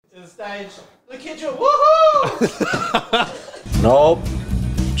stage. The kids are woohoo! Nope.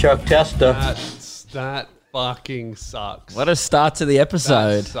 Chuck Tester. That fucking sucks. What a start to the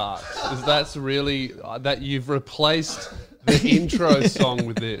episode. That sucks. That's really that you've replaced the intro song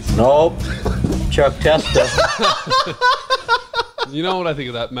with this. Nope. Chuck Tester. You know what I think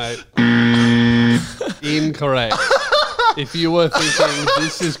of that, mate? Incorrect. If you were thinking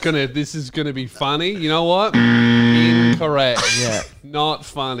this is gonna be funny, you know what? Incorrect. Yeah. Not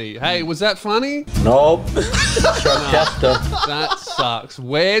funny. Hey, was that funny? Nope. Chuck Tester. That sucks.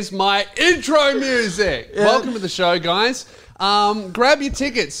 Where's my intro music? Yeah. Welcome to the show, guys. Grab your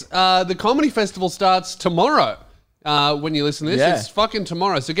tickets. The comedy festival starts tomorrow. When you listen to this, Yeah. It's fucking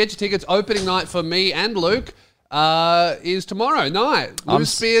tomorrow. So get your tickets. Opening night for me and Luke is tomorrow night.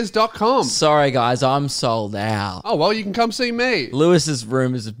 LewisSpears.com. Sorry, guys, I'm sold out. Oh, well, you can come see me. Lewis's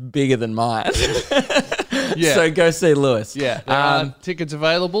room is bigger than mine. Yeah. So go see Lewis. Yeah, there are tickets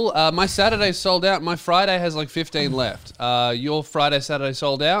available. My Saturday's sold out. My Friday has like 15 left. Your Friday, Saturday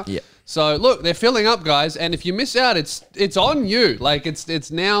sold out. Yeah. So look, they're filling up, guys. And if you miss out, it's on you. Like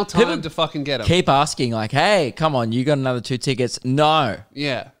it's now time People to fucking get them. Keep asking, like, hey, come on, you got another 2 tickets? No.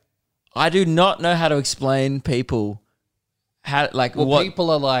 Yeah. I do not know how to explain people how, like, Well, what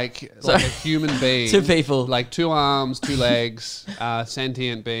people are like a human being. 2 people. Like 2 arms, 2 legs,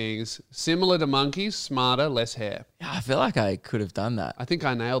 sentient beings, similar to monkeys, smarter, less hair. I feel like I could have done that. I think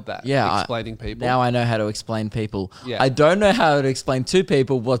I nailed that. Yeah, explaining people. Now I know how to explain people. Yeah. I don't know how to explain to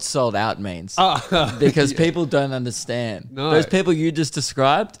people what sold out means. Because people don't understand. No. Those people you just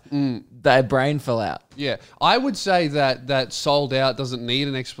described, their brain fell out. Yeah, I would say that sold out doesn't need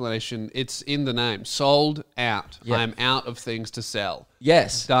an explanation. It's in the name. Sold out. Yep. I'm out of things to sell.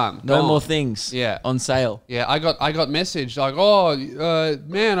 Yes. Done. No Gone. more things on sale. Yeah, I got messaged like, oh,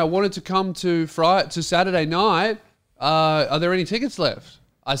 man, I wanted to come to Saturday night. Are there any tickets left?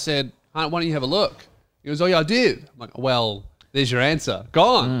 I said, why don't you have a look? He goes, oh yeah, I did. I'm like, well, there's your answer.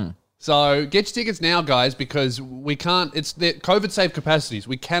 Gone. So get your tickets now, guys, because we can't, it's the COVID-safe capacities.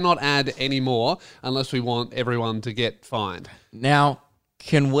 We cannot add any more unless we want everyone to get fined. Now,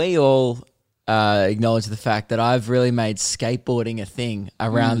 can we all acknowledge the fact that I've really made skateboarding a thing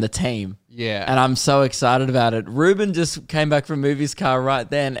around the team? Yeah. And I'm so excited about it. Ruben just came back from Movies Car right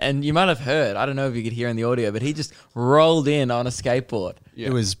then, and you might have heard, I don't know if you could hear in the audio, but he just rolled in on a skateboard. Yeah.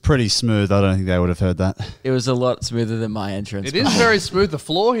 It was pretty smooth. I don't think they would have heard that. It was a lot smoother than my entrance. It is very smooth. The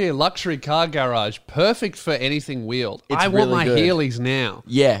floor here, luxury car garage, perfect for anything wheeled. It's I want really my good. Heelys now.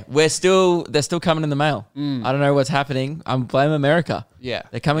 Yeah, they're still coming in the mail. I don't know what's happening. I'm blame America. Yeah.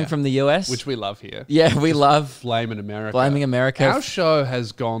 They're coming from the US. Which we love here. yeah, we love Blaming America. blaming America. Our show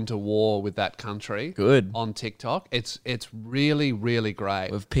has gone to war with that country. Good. On TikTok. It's really, really great.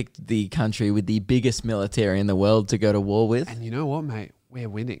 We've picked the country with the biggest military in the world to go to war with. And you know what, mate? We're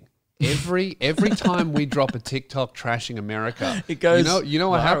winning. Every time we drop a TikTok trashing America, It goes You know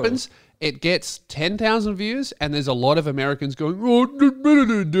what viral. happens? It gets 10,000 views, and there's a lot of Americans going, oh,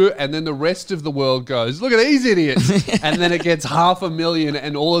 and then the rest of the world goes, look at these idiots. And then it gets 500,000,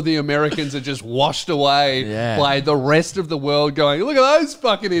 and all of the Americans are just washed away by the rest of the world going, look at those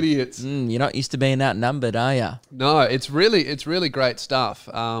fucking idiots. You're not used to being outnumbered, are you? No, it's really great stuff.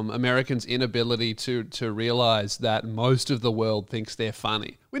 Americans' inability to realize that most of the world thinks they're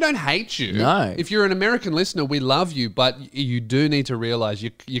funny. We don't hate you. No. If you're an American listener, we love you, but you do need to realize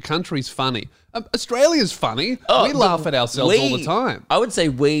your country's funny. Australia's funny. We laugh at ourselves all the time. I would say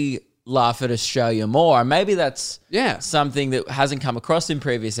we laugh at Australia more. Maybe that's Yeah. something that hasn't come across in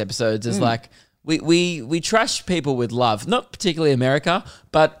previous episodes. Is like we trash people with love, not particularly America,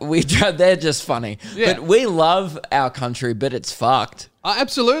 but they're just funny. Yeah. But we love our country, but it's fucked.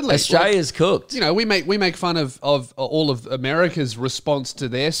 Absolutely. Australia's cooked. You know, we make fun of all of America's response to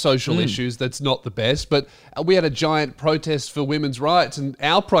their social issues. That's not the best. But we had a giant protest for women's rights, and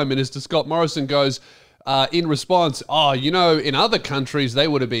our Prime Minister, Scott Morrison, goes in response, oh, you know, in other countries, they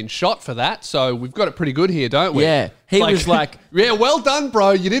would have been shot for that. So we've got it pretty good here, don't we? Yeah. He was like... yeah, well done,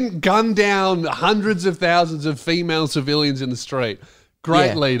 bro. You didn't gun down hundreds of thousands of female civilians in the street.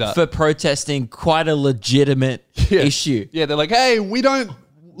 Great leader. For protesting quite a legitimate issue. Yeah, they're like, hey, we don't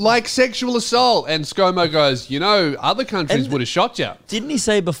like sexual assault. And ScoMo goes, you know, other countries would have shot you. Didn't he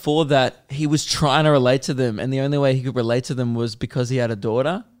say before that he was trying to relate to them and the only way he could relate to them was because he had a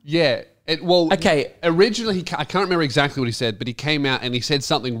daughter? Yeah. Okay. Originally, I can't remember exactly what he said, but he came out and he said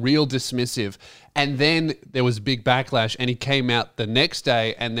something real dismissive. And then there was a big backlash and he came out the next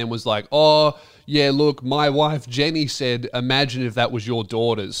day and then was like, oh, yeah, look, my wife Jenny said, imagine if that was your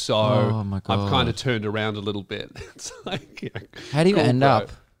daughters. So my God. I've kind of turned around a little bit. It's like, How do you cool, end bro.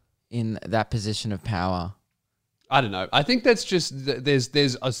 up in that position of power? I don't know. I think that's just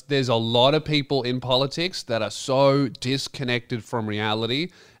there's a lot of people in politics that are so disconnected from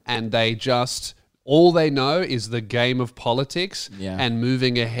reality, and they just all they know is the game of politics and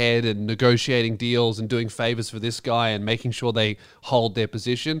moving ahead and negotiating deals and doing favors for this guy and making sure they hold their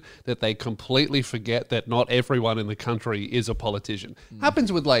position, that they completely forget that not everyone in the country is a politician.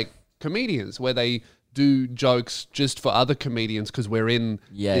 Happens with like comedians where they do jokes just for other comedians because we're in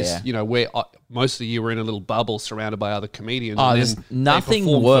this, you know, where most of the year we're in a little bubble surrounded by other comedians. Oh, and there's then nothing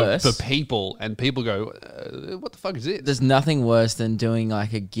they perform worse. for people, and people go, what the fuck is this? There's nothing worse than doing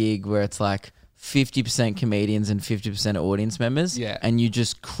like a gig where it's like 50% comedians and 50% audience members. Yeah. And you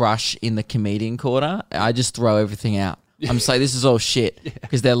just crush in the comedian quarter. I just throw everything out. I'm just like, this is all shit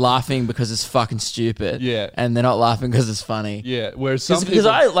because they're laughing because it's fucking stupid. Yeah. And they're not laughing because it's funny. Yeah, whereas some Because people...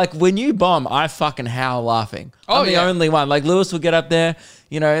 I like when you bomb, I fucking howl laughing. Oh, I'm the yeah. only one. Like Lewis will get up there,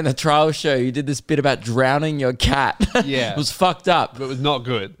 you know, in the trial show, you did this bit about drowning your cat. Yeah. It was fucked up. But it was not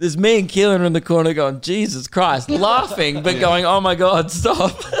good. There's me and Keelan in the corner going, Jesus Christ, laughing, but going, oh my God,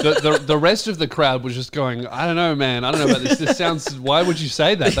 stop. The rest of the crowd was just going, I don't know, man. I don't know about this. This sounds... Why would you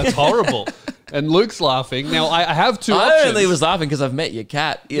say that? That's horrible. And Luke's laughing. Now, I have two options. I only was laughing because I've met your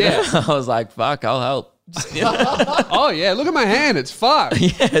cat. You know? I was like, fuck, I'll help. Oh, yeah. Look at my hand. It's fucked.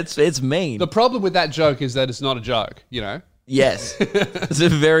 Yeah, it's mean. The problem with that joke is that it's not a joke, you know? Yes. It's a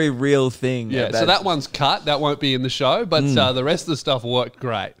very real thing. Yeah, so that one's cut. That won't be in the show, but the rest of the stuff worked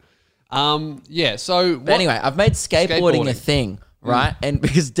great. Yeah, so... But anyway, I've made skateboarding a Skateboarding. thing, right? And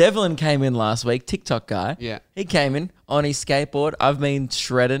because Devlin came in last week, TikTok guy. Yeah. He came in on his skateboard. I've been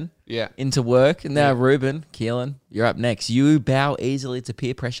shredding into work. And now Ruben, Keelan, you're up next. You bow easily to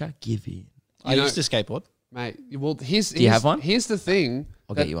peer pressure. Give in. I used to skateboard. Mate, well, here's you have one? Here's the thing.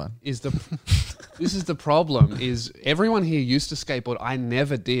 I'll get you one. This is the problem, is everyone here used to skateboard. I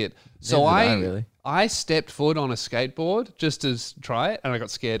never did. So Never did I, really. I stepped foot on a skateboard just to try it, and I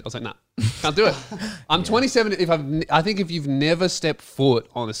got scared. I was like, nah, can't do it. I'm 27. I think if you've never stepped foot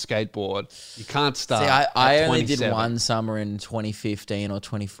on a skateboard, you can't start. See, at I only did 27. one summer in 2015 or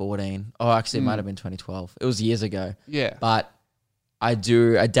 2014. Oh, actually, it might have been 2012. It was years ago. Yeah. But I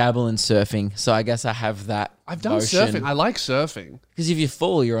dabble in surfing. So I guess I have that. I've done surfing. I like surfing. Because if you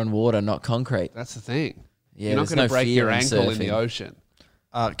fall, you're on water, not concrete. That's the thing. Yeah, You're not there's going to no break fear your in ankle in the surfing. ocean.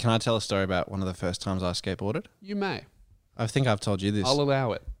 Can I tell a story about one of the first times I skateboarded? You may. I think I've told you this. I'll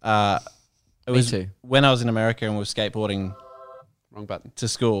allow it. It was too. when I was in America and we were skateboarding Wrong button. to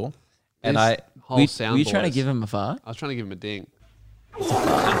school. And This I whole Were sound you trying to boys. give him a fart? I was trying to give him a ding.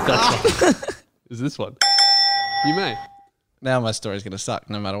 That's one. Is this one? You may. now my story's going to suck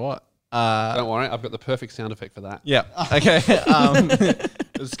no matter what. Don't worry. I've got the perfect sound effect for that. Yeah. Okay.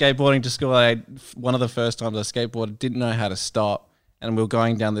 Skateboarding to school. One of the first times I skateboarded, didn't know how to stop, and we were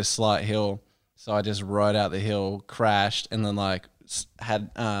going down this slight hill. So I just rode out the hill, crashed, and then like had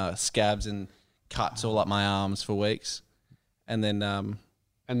scabs and cuts all up my arms for weeks. And then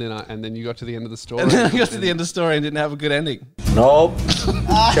And then you got to the end of the story. I got to the end of the story and didn't have a good ending. Nope.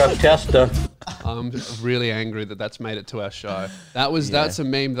 Chuck Testa. I'm really angry that that's made it to our show. That's a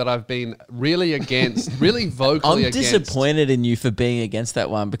meme that I've been really against, really vocally I'm against. disappointed in you for being against that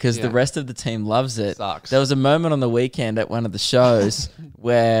one because Yeah. the rest of the team loves it. Sucks. There was a moment on the weekend at one of the shows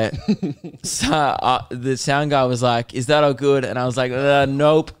where the sound guy was like, "Is that all good?" And I was like,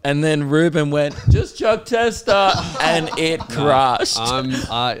 "Nope." And then Ruben went, "Just Chuck Testa," and it crushed.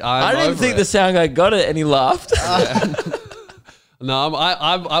 I didn't think the sound guy got it, and he laughed. No,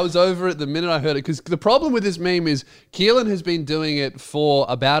 I was over it the minute I heard it, because the problem with this meme is Keelan has been doing it for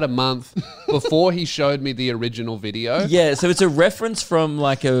about a month before he showed me the original video. Yeah, so it's a reference from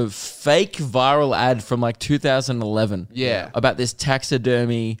like a fake viral ad from like 2011. Yeah. About this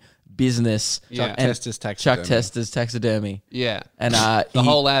taxidermy business. Yeah. Chuck And Testa's taxidermy. Chuck Testa's taxidermy. Yeah. And The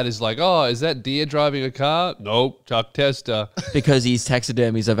whole ad is like, oh, is that deer driving a car? Nope, Chuck Testa. because his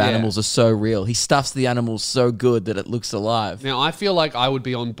taxidermies of animals are so real. He stuffs the animals so good that it looks alive. Now, I feel like I would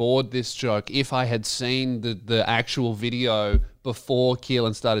be on board this joke if I had seen the actual video before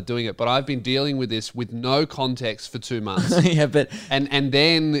Keelan started doing it. But I've been dealing with this with no context for 2 months. Yeah, but And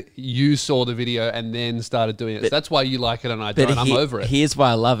then you saw the video and then started doing it. So that's why you like it and I don't. I'm over it. Here's why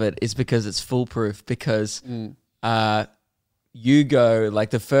I love it is because it's foolproof. Because Mm. you go,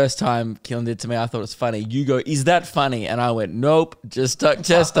 like the first time Keelan did to me, I thought it was funny. You go, is that funny? And I went, nope, just Chuck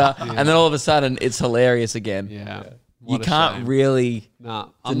Testa. And then all of a sudden it's hilarious again. Yeah. You What a can't shame. really. Nah,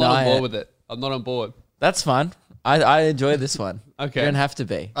 I'm not on deny board it. with it. I'm not on board. That's fun. I enjoy this one. Okay. You don't have to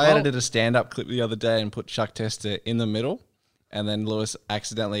be. I edited a stand-up clip the other day and put Chuck Testa in the middle, and then Lewis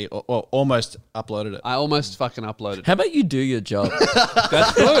accidentally, or almost uploaded it. I almost fucking uploaded. How about you do your job?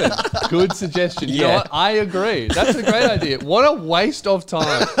 That's good. Good suggestion. You know Yeah. what? I agree. That's a great idea. What a waste of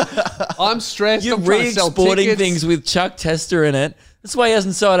time. I'm stressed. You're I'm trying to sell re-exporting tickets. things with Chuck Tester in it. That's why he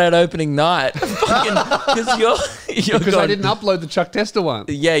hasn't sold out opening night. Because you're because I didn't upload the Chuck Tester one.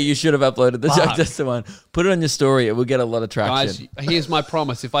 Yeah, you should have uploaded the Chuck Fuck. Tester one. Put it on your story. It will get a lot of Guys, traction. here's my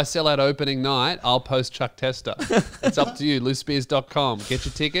promise. If I sell out opening night, I'll post Chuck Tester. It's up to you. loosespears.com. Get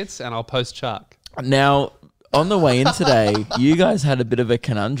your tickets and I'll post Chuck. Now, on the way in today, you guys had a bit of a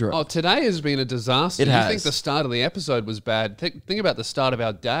conundrum. Oh, today has been a disaster. It You has. think the start of the episode was bad. Think about the start of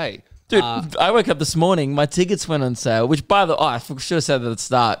our day. Dude, I woke up this morning, my tickets went on sale, which by the way, I should have said that at the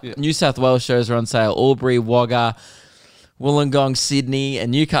start. New South Wales shows are on sale. Albury, Wagga, Wollongong, Sydney,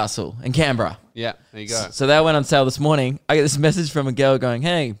 and Newcastle, and Canberra. Yeah, there you go. So they went on sale this morning. I get this message from a girl going,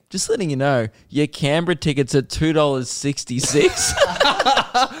 "Hey, just letting you know, your Canberra tickets are $2.66."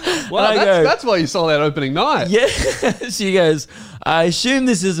 Well, I go- that's why you sold out opening night. Yeah. She goes, "I assume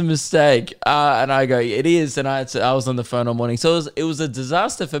this is a mistake." And I go, "It is." And I was on the phone all morning. So it was a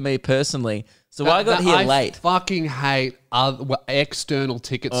disaster for me personally. So I got here late. Fucking hate external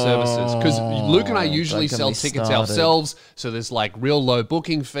ticket services because Luke and I usually don't get sell me tickets started. ourselves. So there's like real low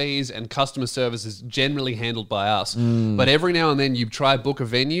booking fees and customer service is generally handled by us. Mm. But every now and then you try book a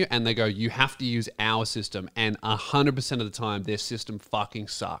venue and they go, you have to use our system. And 100% of the time their system fucking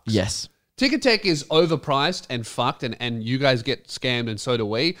sucks. Yes. Ticket Tech is overpriced and fucked, and you guys get scammed, and so do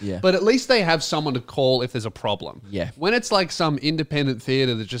we. Yeah. But at least they have someone to call if there's a problem. Yeah. When it's like some independent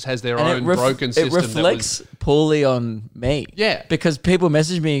theater that just has their And own broken system, it reflects poorly on me. Yeah. Because people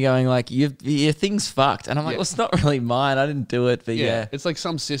message me going like, your thing's fucked. And I'm like, Yeah. well, it's not really mine. I didn't do it. But yeah. it's like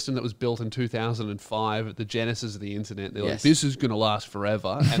some system that was built in 2005 at the genesis of the internet. They're like, Yes. this is going to last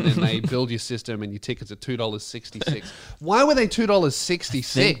forever, and then they build your system, and your tickets are $2.66. Why were they I think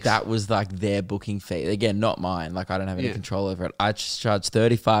 $2.66? that was like their booking fee. Again, not mine. Like I don't have any Yeah. control over it. I just charge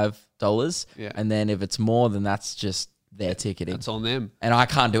 $35. Yeah. And then if it's more, then that's just their ticketing. That's on them. And I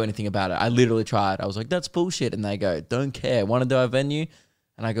can't do anything about it. I literally tried. I was like, that's bullshit. And they go, don't care. Want to do our venue?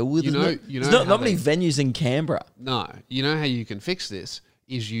 And I go, well, You there's know there's not how many venues in Canberra. No, you know how you can fix this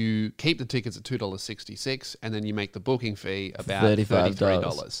is you keep the tickets at $2.66 and then you make the booking fee about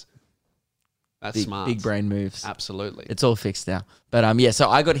 $33. That's smart. Big brain moves. Absolutely. It's all fixed now. But yeah, so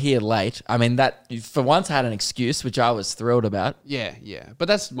I got here late. I mean, that for once I had an excuse, which I was thrilled about. Yeah. But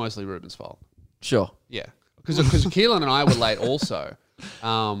that's mostly Ruben's fault. Sure. Yeah. Because Keelan and I were late also.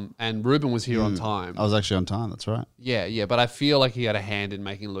 And Ruben was here on time. I was actually on time. That's right. Yeah. But I feel like he had a hand in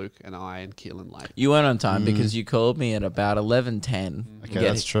making Luke and I and Keelan late. You weren't on time because you called me at about 11:10. Okay,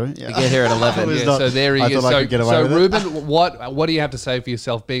 that's true. Yeah. To get here at 11. was Yeah, not- so there he I is. thought I So, could get away so with it. Ruben, what do you have to say for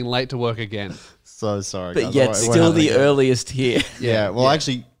yourself being late to work again? So sorry. But guys. yet I won't still have it the again. earliest here. Yeah. Well,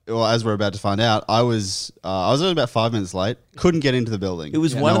 actually, as we're about to find out, I was only about 5 minutes late. Couldn't get into the building. It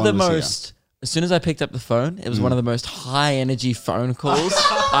was Yeah. one No of the was here. most. As soon as I picked up the phone, it was one of the most high energy phone calls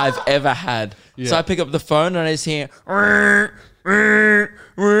I've ever had. So I pick up the phone and I just hear,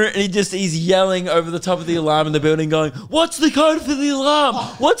 and he's yelling over the top of the alarm in the building, going, "What's the code for the alarm?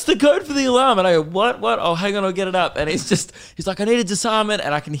 What's the code for the alarm?" And I go, "What? Oh, hang on, I'll get it up." And he's like, "I need to disarm it,"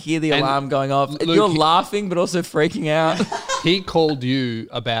 and I can hear the And alarm going off. And Luke, you're laughing, but also freaking out. He called you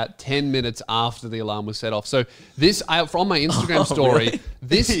about 10 minutes after the alarm was set off. So this, from my Instagram story, really?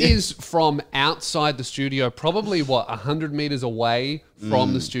 this is from outside the studio, probably 100 meters away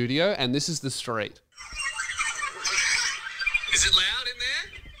from the studio, and this is the street. Is it loud in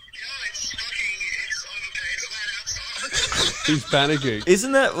there? Yeah, it's fucking, it's loud outside. He's panicking.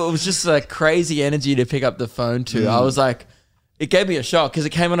 Isn't that? It was just like crazy energy to pick up the phone to. I was like, it gave me a shock because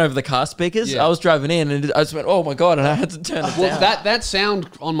it came on over the car speakers. Yeah. I was driving in and I just went, "Oh my god!" and I had to turn it Well, down. that sound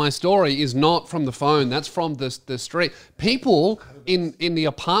on my story is not from the phone. That's from the street. People in the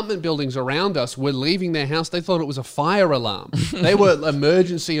apartment buildings around us were leaving their house. They thought it was a fire alarm. They were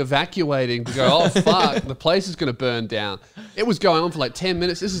emergency evacuating to go, oh, fuck, the place is going to burn down. It was going on for like 10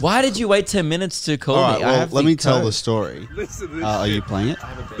 minutes. This is Why did you wait 10 minutes to call All me? right. I Well, have let the me tell code. the story. Listen to this. Are you playing it?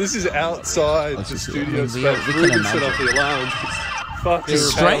 This is outside the studio we space. can Ruben set imagine. off the alarm. Fucking It's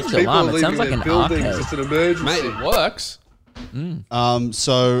a strange hell. People alarm. are It sounds leaving like their an buildings. arcade. It's an emergency. mate, it works.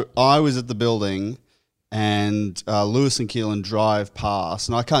 So I was at the building, and Lewis and Keelan drive past,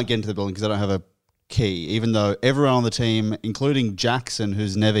 and I can't get into the building because I don't have a key. Even though everyone on the team, including Jackson,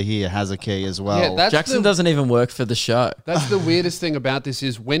 who's never here, has a key as well. Yeah, that's Jackson the, doesn't even work for the show. That's the weirdest thing about this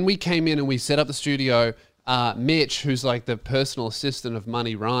is when we came in and we set up the studio, Mitch, who's like the personal assistant of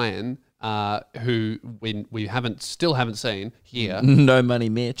Money Ryan, who we still haven't seen here. No money,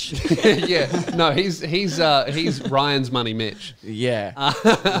 Mitch. Yeah, no, he's Ryan's money, Mitch. Yeah,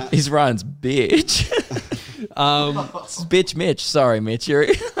 he's Ryan's bitch. It's bitch Mitch. Sorry, Mitch.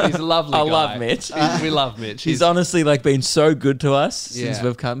 He's a lovely guy. I love Mitch. We love Mitch. He's honestly like been so good to us since Yeah.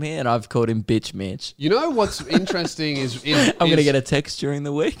 we've come here, and I've called him bitch Mitch. You know what's interesting is I'm gonna get a text during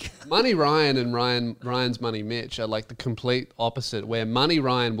the week. Money Ryan and Ryan's Money Mitch are like the complete opposite, where Money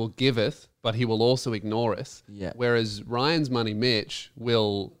Ryan will giveth, but he will also ignoreth. Yeah. Whereas Ryan's Money Mitch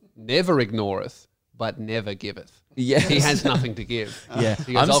will never ignoreth, but never giveth. Yes. He has nothing to give. Yeah.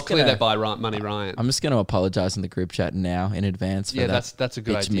 He goes, I'm I'll just clear gonna- that by Money Ryan. I'm just going to apologize in the group chat now in advance for Yeah, that. that's a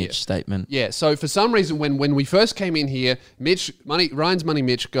good bitch idea. Mitch statement. Yeah, so for some reason, when we first came in here, Ryan's Money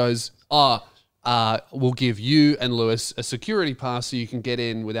Mitch goes, we'll give you and Lewis a security pass so you can get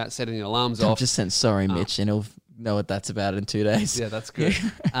in without setting the alarms I've off. just sent sorry, Mitch, and he'll know what that's about in 2 days. Yeah, that's good.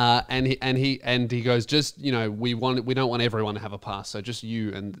 And he goes, just we don't want everyone to have a pass, so just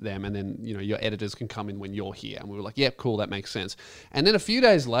you and them, and then your editors can come in when you're here. And we were like, yep, cool, that makes sense. And then a few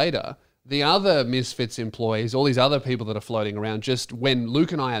days later, the other Misfits employees, all these other people that are floating around, just when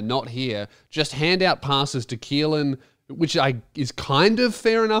Luke and I are not here, just hand out passes to Keelan, which is kind of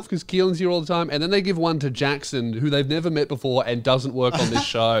fair enough because Keelan's here all the time. And then they give one to Jackson, who they've never met before and doesn't work on this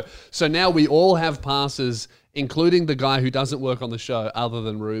show. So now we all have passes, including the guy who doesn't work on the show other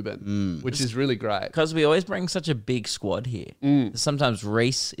than Ruben, which is really great. Because we always bring such a big squad here. Sometimes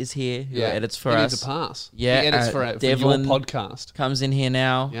Reese is here, who edits for he us. needs a pass. Yeah, he edits for your Devlin podcast. comes in here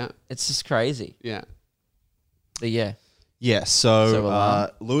now. Yeah. It's just crazy. Yeah. But yeah. Yeah, So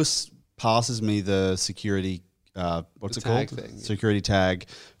alarm. Lewis passes me the security, what's it tag called? thing. Security tag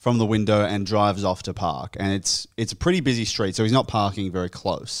from the window and drives off to park. And it's a pretty busy street, so he's not parking very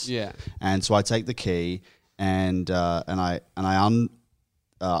close. Yeah. And so I take the key and I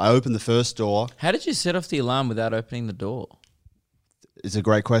open the first door. How did you set off the alarm without opening the door? It's a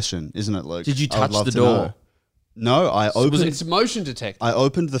great question, isn't it, Luke? Did you I would touch love the to door? know. No, I opened. It's motion detected. I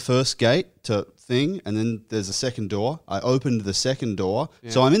opened the first gate to thing, and then there's a second door. I opened the second door,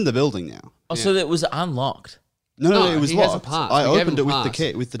 so I'm in the building now. Oh, so that was unlocked. No, it was he locked. has a pass. I We gave opened him it a with the pass.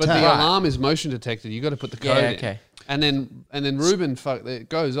 key, with the but tag. the alarm is motion detected. You got to put the code Yeah, in. okay. And then Ruben, it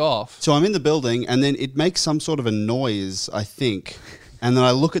goes off. So I'm in the building, and then it makes some sort of a noise, I think. And then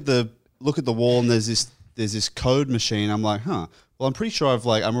I look at the wall, and there's this code machine. I'm like, huh. Well, I'm pretty sure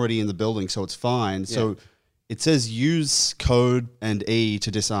I'm already in the building, so it's fine. So it says use code and E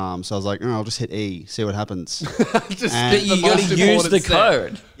to disarm. So I was like, oh, I'll just hit E, see what happens. Just And- hit But you got most to use important the step.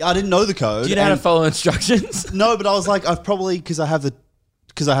 code. Yeah, I didn't know the code. Do you know how to and- follow instructions? No, but I was like, I've probably because I have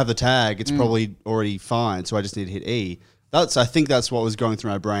the tag, it's probably already fine. So I just need to hit E. I think that's what was going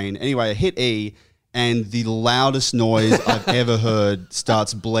through my brain. Anyway, I hit E, and the loudest noise I've ever heard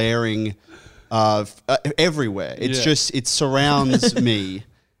starts blaring everywhere. It surrounds me.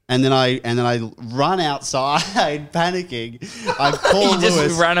 And then I run outside, panicking. I call You just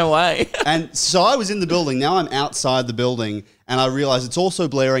Lewis, ran away. and so I was in the building. Now I'm outside the building, and I realize it's also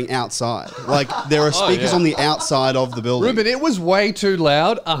blaring outside. Like there are speakers on the outside of the building. Ruben, it was way too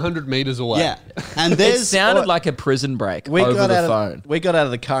loud 100 meters away. Yeah, and It there's sounded like a prison break over the phone. We got out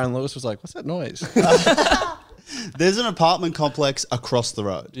of the car and Lewis was like, "What's that noise?" there's an apartment complex across the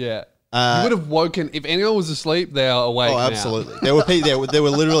road. Yeah. You would have woken, if anyone was asleep, they are awake Oh, now. absolutely. There were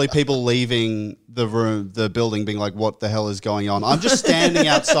literally people leaving the building, being like, "What the hell is going on?" I'm just standing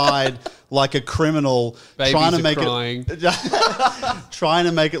outside like a criminal, Babies trying to are make crying. trying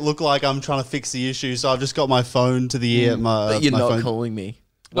to make it look like I'm trying to fix the issue. So I've just got my phone to the ear. But you're my not phone. calling me.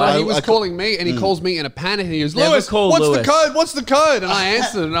 No, he was I- calling me, and he calls me in a panic, and he goes, Never Lewis, call what's Lewis. the code? What's the code? And I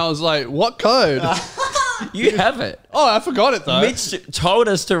answered, and I was like, what code? You have it. Oh, I forgot it, though. Mitch told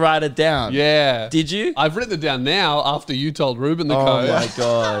us to write it down. Yeah. Did you? I've written it down now after you told Ruben the Oh code. my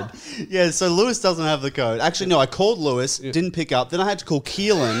god. Yeah, so Lewis doesn't have the code. Actually, no, I called Lewis, didn't pick up. Then I had to call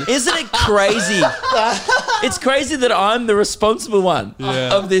Keelan. Isn't it crazy? It's crazy that I'm the responsible one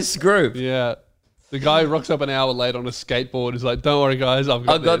Yeah. of this group. Yeah. The guy who rocks up an hour late on a skateboard is like, don't worry, guys, I've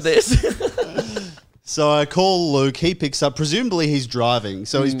I've got this. So I call Luke. He picks up. Presumably he's driving,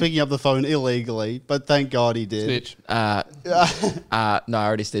 so he's picking up the phone illegally. But thank God he did. Snitch. No, I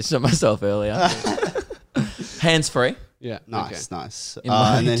already stitched it myself earlier. Hands free. Yeah. Nice, okay. nice. In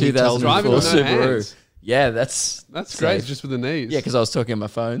my And then he tells me, Driving 2004 with no Subaru. hands. Yeah, that's That's safe. great, just with the knees. Yeah, because I was talking on my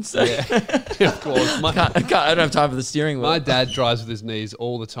phone. So Yeah, of course. I don't have time for the steering wheel. My dad drives with his knees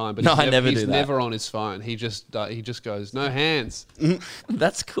all the time, but No, he's I never he's do that. never on his phone. He just goes, no hands.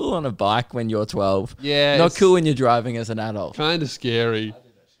 That's cool on a bike when you're 12. Yeah, Not it's- cool when you're driving as an adult. Kind of scary.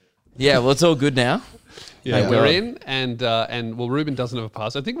 Yeah, well, it's all good now. Yeah, Thank we're God. in, and Ruben doesn't have a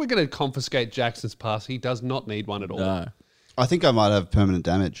pass. I think we're going to confiscate Jackson's pass. He does not need one at all. No. I think I might have permanent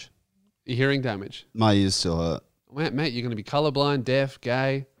damage. Hearing damage. My ears still hurt. Mate, you're going to be colorblind, deaf,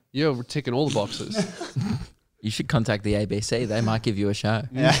 gay. You're ticking all the boxes. You should contact the ABC. They might give you a show.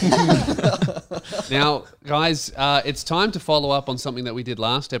 Now, guys, it's time to follow up on something that we did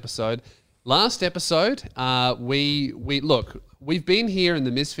last episode. Last episode, we've been here in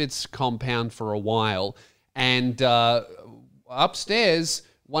the Misfits compound for a while, and upstairs,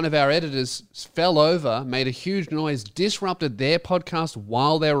 one of our editors fell over, made a huge noise, disrupted their podcast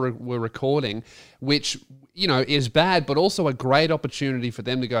while they were recording, which, you know, is bad, but also a great opportunity for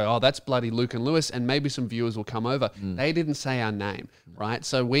them to go, oh, that's bloody Luke and Lewis, and maybe some viewers will come over. They didn't say our name, right?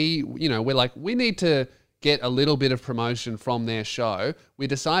 So we're like, we need to get a little bit of promotion from their show. We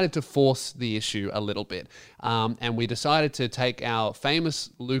decided to force the issue a little bit. And we decided to take our famous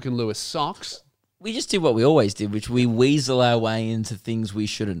Luke and Lewis socks. We just did what we always did, which we weasel our way into things we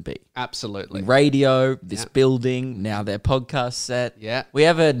shouldn't be. Absolutely. Radio, this Yeah. building, now their podcast set. Yeah. We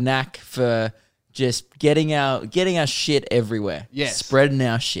have a knack for just getting our shit everywhere. Yes. Spreading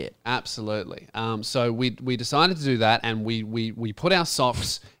our shit. Absolutely. So we decided to do that, and we put our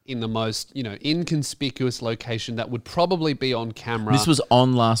socks in the most, inconspicuous location that would probably be on camera. This was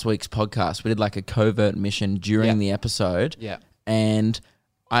on last week's podcast. We did like a covert mission during Yeah. the episode. Yeah. And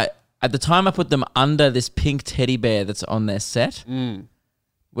at the time I put them under this pink teddy bear that's on their set.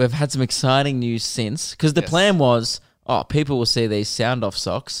 We've had some exciting news since, because the Yes. plan was, people will see these sound off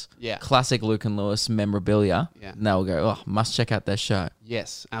socks. Yeah. Classic Luke and Lewis memorabilia. Yeah. And they'll go, must check out their show.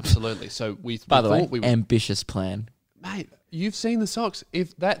 Yes, absolutely. So By the way, we ambitious plan. mate, you've seen the socks.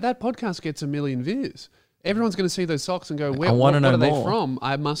 If that podcast gets 1 million views, everyone's going to see those socks and go, I wanna know what are they more." from?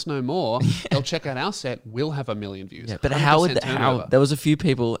 I must know more. They'll check out our set. We'll have 1 million views. Yeah, but how 100% would turnover. there was a few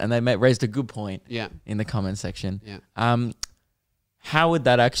people and they raised a good point. Yeah. In the comment section. Yeah. How would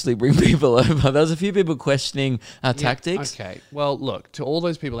that actually bring people over? There was a few people questioning our tactics. Okay. Well, look, to all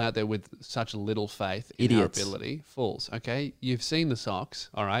those people out there with such little faith in Idiots. our ability, fools, okay? You've seen the socks,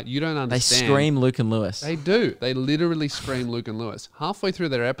 all right? You don't They understand. scream Luke and Lewis. They do. They literally scream Luke and Lewis. Halfway through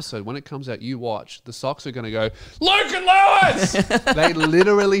their episode, when it comes out, you watch, the socks are going to go, Luke and Lewis! They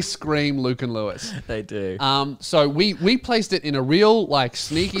literally scream Luke and Lewis. They do. So we placed it in a real, like,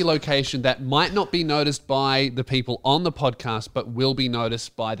 sneaky location that might not be noticed by the people on the podcast, but will be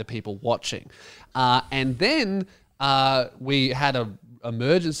noticed by the people watching. And then we had a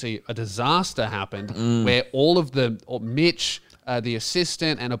disaster happened where all of Mitch, the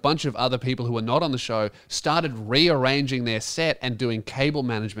assistant, and a bunch of other people who were not on the show started rearranging their set and doing cable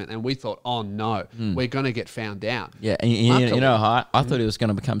management. And we thought, oh no, we're going to get found out. Yeah, and you know, I thought he was going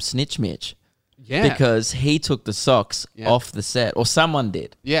to become Snitch Mitch. Yeah. Because he took the socks off the set, or someone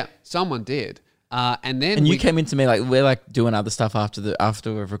did. Yeah, someone did. And then And you we came into me like, we're like doing other stuff after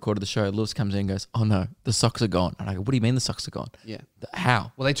we've recorded the show. Lewis comes in and goes, oh no, the socks are gone. And I go, what do you mean the socks are gone? Yeah.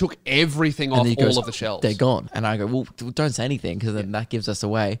 How? Well, they took everything And off then he all goes, of the shelves. They're gone. And I go, well, don't say anything because then that gives us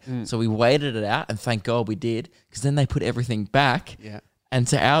away. So we waited it out, and thank God we did, because then they put everything back. Yeah. And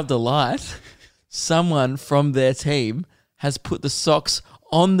to our delight, someone from their team has put the socks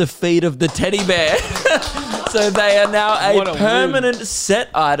on the feet of the teddy bear. So they are now What a a permanent set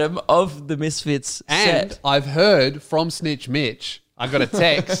item of the Misfits And set. I've heard from Snitch Mitch, I got a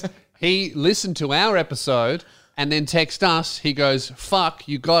text. He listened to our episode and then text us. He goes, fuck,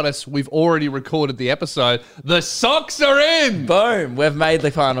 you got us. We've already recorded the episode. The socks are in. Boom, we've made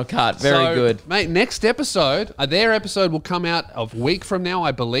the final cut. Very So, good. Mate, next episode, their episode will come out a week from now,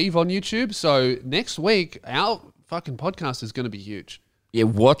 I believe, on YouTube. So next week, our fucking podcast is going to be huge. Yeah,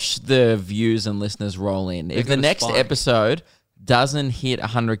 watch the views and listeners roll in. If the gonna next spike. episode doesn't hit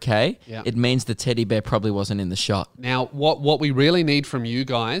 100K, Yeah. it means the teddy bear probably wasn't in the shot. Now, what we really need from you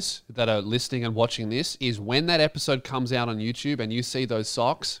guys that are listening and watching this is when that episode comes out on YouTube and you see those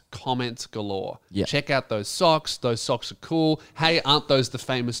socks, comments galore. Yeah. Check out those socks. Those socks are cool. Hey, aren't those the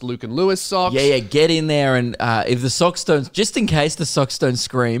famous Luke and Lewis socks? Yeah, get in there, and if the socks don't, just in case the socks don't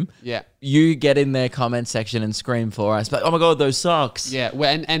scream, Yeah. you get in their comment section and scream for us. But oh my god, those socks! Yeah,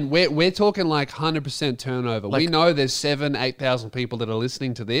 we're talking like 100% turnover. We know there's 8,000 people that are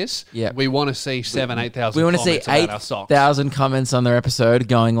listening to this. Yeah. We want to see 8,000 We want to see comments about our socks. 8,000 comments on their episode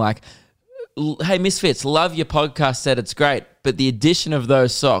going like, Hey, Misfits, love your podcast set. It's great. But the addition of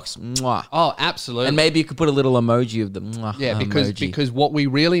those socks, mwah. Oh, absolutely. And maybe you could put a little emoji of the mwah Yeah, because emoji. because what we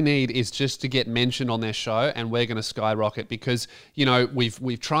really need is just to get mentioned on their show, and we're going to skyrocket because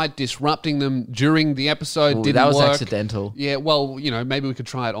we've tried disrupting them during the episode. Ooh, Didn't that was work. accidental. Yeah, well, maybe we could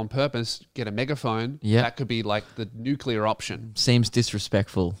try it on purpose. Get a megaphone. Yeah. That could be like the nuclear option. Seems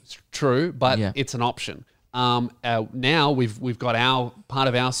disrespectful. It's true, but Yeah. it's an option. Now we've got our part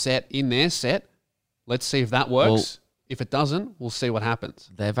of our set in their set. Let's see if that works. Well- If it doesn't, we'll see what happens.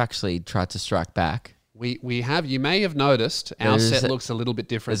 They've actually tried to strike back. We have. You may have noticed our There's set a- looks a little bit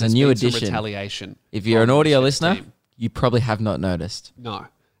different. there's a new been some addition. retaliation. If you're an from the audio Misfits listener, team. you probably have not noticed. No.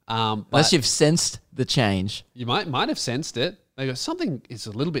 Unless But you've sensed the change. you might have sensed it. They go, something is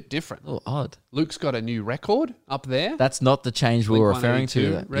a little bit different. Oh, odd. Luke's got a new record up there. That's not the change we were referring to.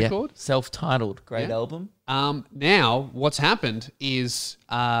 Blink-182 record? Self-titled. Great Yeah. album. Now, what's happened is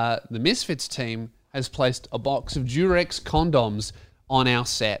the Misfits team has placed a box of Durex condoms on our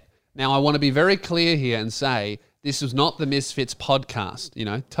set. Now, I want to be very clear here and say this is not the Misfits podcast.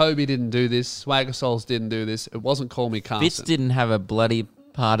 Toby didn't do this. Swagger Souls didn't do this. It wasn't Call Me Carson. Fitz didn't have a bloody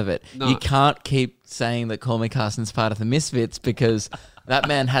part of it. No. You can't keep saying that Call Me Carson's part of the Misfits because that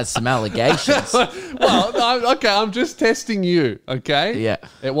man has some allegations. Okay, I'm just testing you, okay? Yeah.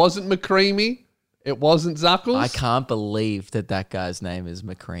 It wasn't McCreamy. It wasn't Zuckles. I can't believe that guy's name is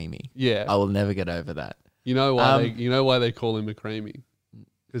McCreamy. Yeah. I will never get over that. You know why they call him McCreamy?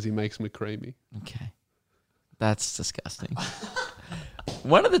 Because he makes McCreamy. Okay. That's disgusting.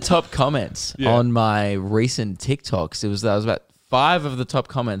 One of the top comments Yeah. on my recent TikToks, there was about 5 of the top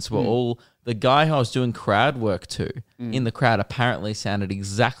comments were all the guy who I was doing crowd work to in the crowd apparently sounded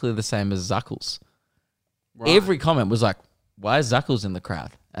exactly the same as Zuckles. Right. Every comment was like, why is Zuckles in the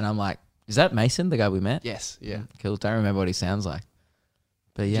crowd? And I'm like, is that Mason, the guy we met? Yes, yeah. Cool. Don't remember what he sounds like.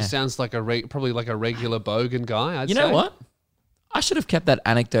 But yeah. Just sounds like probably like a regular Bogan guy. You know what? I should have kept that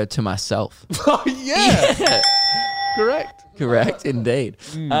anecdote to myself. Oh yeah, correct. Correct, indeed.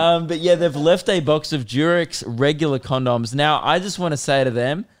 But yeah, they've left a box of Durex regular condoms. Now, I just want to say to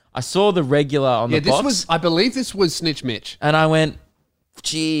them, I saw the regular on Yeah, the this box, was. I believe this was Snitch Mitch. and I went,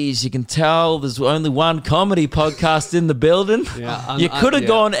 geez, you can tell there's only one comedy podcast in the building. Yeah, You could have yeah.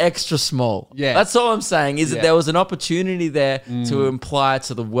 gone extra small. Yeah. That's all I'm saying, is Yeah. that there was an opportunity there to imply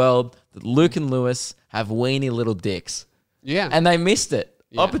to the world that Luke and Lewis have weenie little dicks. Yeah, And they missed it.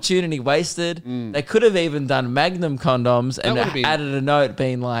 Yeah. Opportunity wasted. They could have even done Magnum condoms and would've been- added a note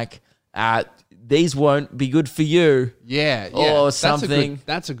being like, these won't be good for you. yeah, or That's something.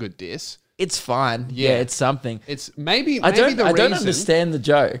 That's a good diss. It's fine. Yeah. Yeah, it's something. It's maybe. I don't the reason, understand the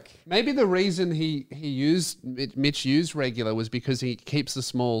joke. Maybe the reason Mitch used regular was because he keeps the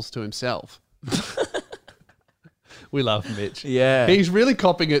smalls to himself. We love Mitch. Yeah. He's really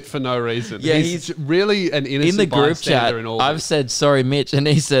copying it for no reason. Yeah, he's really an innocent In the group chat, bystander in all I've this. said, sorry, Mitch, and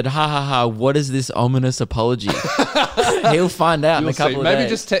he said, ha ha ha, what is this ominous apology? He'll find out in You'll a couple see. of Maybe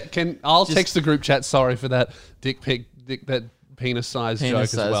days. I'll text the group chat. Sorry for that that penis-sized joke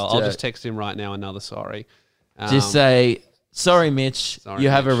as Penis-sized well. I'll joke. just text him right now. Another sorry. Just say, sorry, Mitch, Sorry, you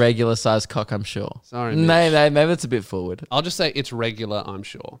have a Mitch. regular sized cock, I'm sure. Sorry, Maybe it's a bit forward. I'll just say it's regular. I'm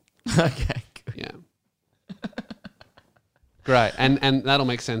sure. Okay, good. Yeah. Great, and that'll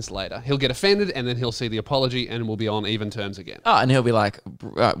make sense later. He'll get offended, and then he'll see the apology, and we'll be on even terms again. Oh, and he'll be like,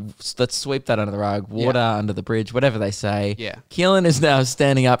 let's sweep that under the rug, water under the bridge, whatever they say. Yeah. Keelan is now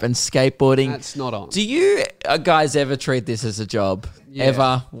standing up and skateboarding. That's not on. Do you guys ever treat this as a job? Yeah,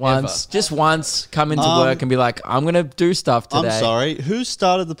 Ever? Once? ever. Just once, come into work and be like, I'm going to do stuff today. I'm sorry. Who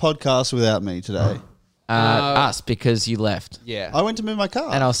started the podcast without me today? Us, because you left. Yeah. I went to move my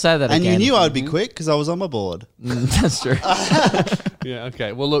car. And I'll say that and again. you knew I'd be quick because I was on my board. That's true. Yeah.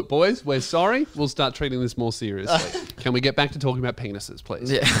 Okay. Well, look, boys, we're sorry. We'll start treating this more seriously. Can we get back to talking about penises,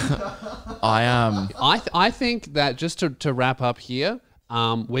 please? Yeah. I think that just to wrap up here,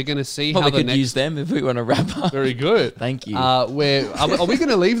 we're going to see Probably how the could next. use them if we want to wrap up. Very good. Thank you. Are we going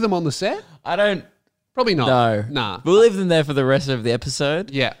to leave them on the set? I don't Probably not. know. Nah. We'll leave them there for the rest of the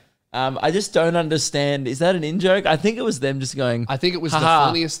episode. Yeah. I just don't understand. Is that an in-joke? I think it was them just going, I think it was "Haha, the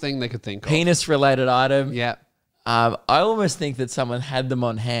funniest thing they could think of. penis-related item. Yeah. I almost think that someone had them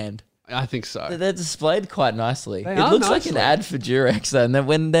on hand. I think so. They're displayed quite nicely. They It are looks like nicely. an ad for Durex, though, and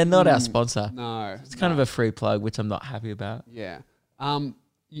when they're not our sponsor. No. It's kind of a free plug, which I'm not happy about. Yeah.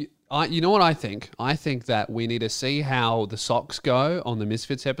 You know what I think? I think that we need to see how the socks go on the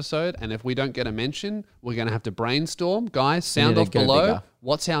Misfits episode, and if we don't get a mention, we're going to have to brainstorm. Guys, sound need to off go below. bigger.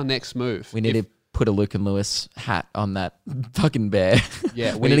 What's our next move? We need to put a Luke and Lewis hat on that fucking bear.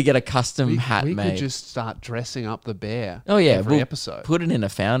 Yeah, we need to get a custom hat we made. could just start dressing up the bear. Oh yeah, every we'll episode. put it in a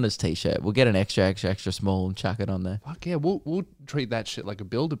founder's t-shirt. We'll get an extra small and chuck it on there. Fuck yeah, we'll treat that shit like a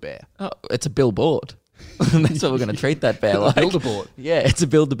Build-A-Bear. Oh, it's a billboard. That's what we're going to treat that bear like. Build-A-board. Yeah, it's a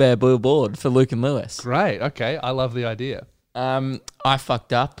Build-A-Bear billboard for Luke and Lewis. Great. Okay, I love the idea. I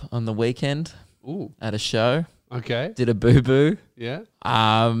fucked up on the weekend Ooh. at a show. Okay. Did a boo-boo. Yeah.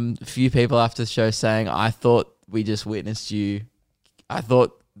 A few people after the show saying, I thought we just witnessed you. I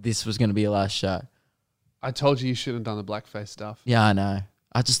thought this was going to be your last show. I told you shouldn't have done the blackface stuff. Yeah, I know.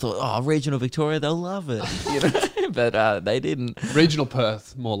 I just thought, oh, regional Victoria, they'll love it. You know? But they didn't. Regional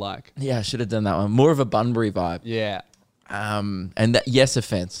Perth, more like. Yeah, I should have done that one. More of a Bunbury vibe. Yeah. And that, yes,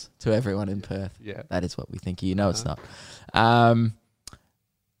 offense to everyone in Perth. Yeah. That is what we think. You know it's not.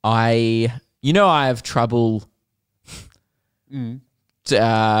 I have trouble. You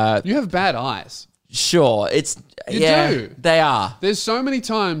have bad eyes. Sure, it's You yeah, do. they are. There's so many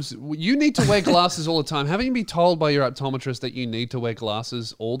times you need to wear glasses all the time. Haven't you been told by your optometrist that you need to wear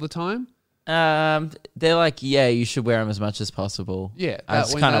glasses all the time? They're like, yeah, you should wear them as much as possible. Yeah, I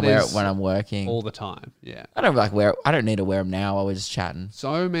just kind of wear it when I'm working. All the time. Yeah. I don't need to wear them now while we're just chatting.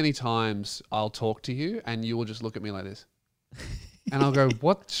 So many times I'll talk to you and you will just look at me like this. And I'll go,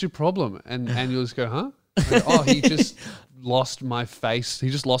 what's your problem? And you'll just go, huh? I go, oh, he just lost my face. He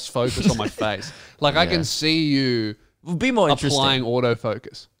just lost focus on my face. Like I can see you It'll be more interesting. applying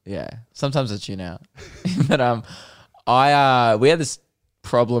autofocus. Yeah, sometimes I tune out. But we had this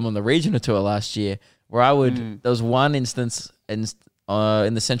problem on the regional tour last year where I would. There was one instance in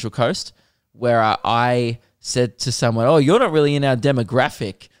the Central Coast where I said to someone, "Oh, you're not really in our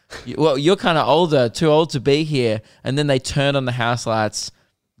demographic. You're kind of older, too old to be here." And then they turned on the house lights.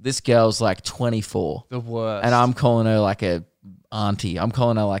 This girl's like 24, The worst. and I'm calling her like a auntie. I'm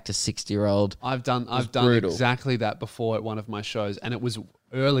calling her like a 60-year-old. I've done brutal. exactly that before at one of my shows, and it was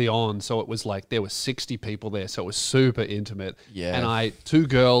early on, so it was like there were 60 people there, so it was super intimate. Yeah. And two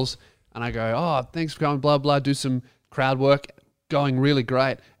girls, and I go, oh, thanks for coming, blah blah. Do some crowd work, going really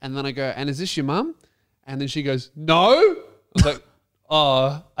great. And then I go, and is this your mum? And then she goes, no. I was like,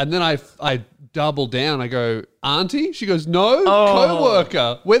 oh. And then I double down. I go, auntie? She goes, no,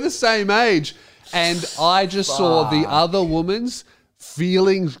 co-worker. We're the same age. And I just saw the other woman's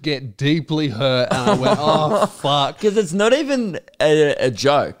feelings get deeply hurt. And I went, oh, fuck. Because it's not even a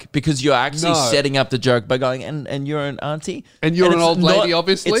joke, because you're actually No. setting up the joke by going, and you're an auntie. And you're an it's old lady,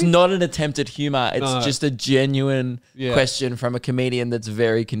 obviously? It's not an attempt at humor. It's No. just a genuine Yeah. question from a comedian that's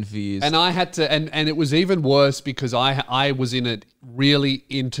very confused. And I had to, and it was even worse because I was in a really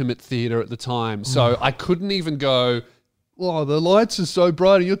intimate theater at the time. So I couldn't even go, oh, the lights are so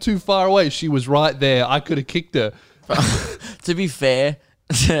bright and you're too far away. She was right there. I could have kicked her. To be fair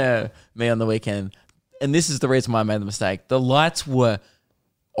to me on the weekend, and this is the reason why I made the mistake, the lights were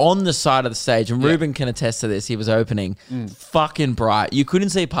on the side of the stage, and Ruben can attest to this. He was opening fucking bright. You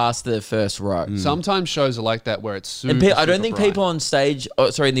couldn't see past the first row. Sometimes shows are like that where it's super, And I don't super think bright. people on stage,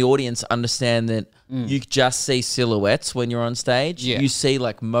 in the audience, understand that you just see silhouettes when you're on stage. Yeah. You see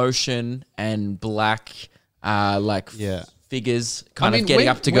like motion and black, figures kind of getting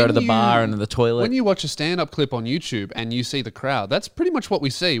up to go to the bar and the toilet. When you watch a stand-up clip on YouTube and you see the crowd, that's pretty much what we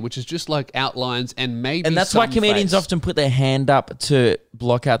see, which is just like outlines and maybe And that's why some comedians face. often put their hand up to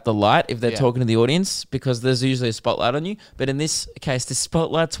block out the light if they're Yeah. talking to the audience, because there's usually a spotlight on you. But in this case, the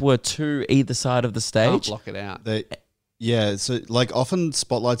spotlights were to either side of the Can't stage. block it out. So like often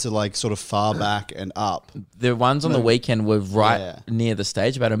spotlights are like sort of far back and up. The ones on the weekend were right Yeah. near the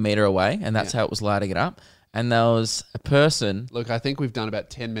stage, about a meter away, and that's how it was lighting it up. And there was a person. Look, I think we've done about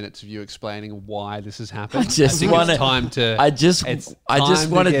 10 minutes of you explaining why this has happened. I just think wanna- it's time to. I just time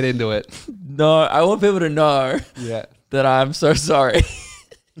want to get into it. No, I want people to know Yeah, that I'm so sorry.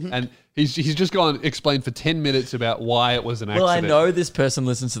 and he's just gone explain for 10 minutes about why it was an accident. Well, I know this person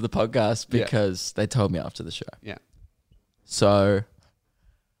listens to the podcast because they told me after the show. Yeah. So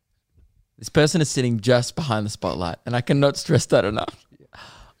this person is sitting just behind the spotlight, and I cannot stress that enough.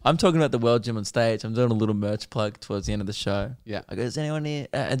 I'm talking about the World Gym on stage. I'm doing a little merch plug towards the end of the show. Yeah. I go, does anyone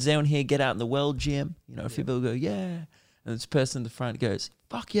here get out in the World Gym? You know, a few people go, yeah. And this person in the front goes,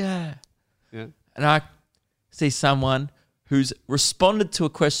 fuck yeah. Yeah. And I see someone who's responded to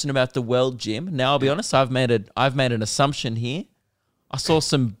a question about the World Gym. Now, I'll be honest, I've made an assumption here. I saw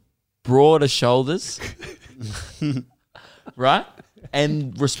some broader shoulders, right?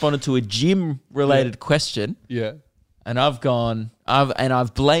 And responded to a gym-related question. Yeah. And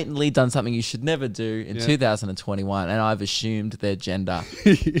I've blatantly done something you should never do in 2021, and I've assumed their gender.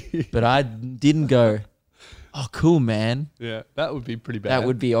 But I didn't go, oh, cool, man. Yeah. That would be pretty bad. That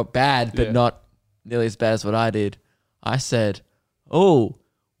would be bad, but Yeah. not nearly as bad as what I did. I said, oh,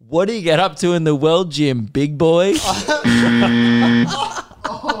 what do you get up to in the world gym, big boy?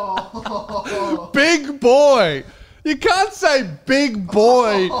 Big boy. You can't say big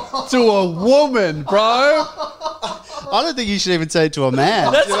boy to a woman, bro. I don't think you should even say it to a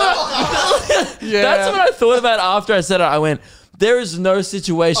man. That's what, Yeah. that's what I thought about after I said it. I went, there is no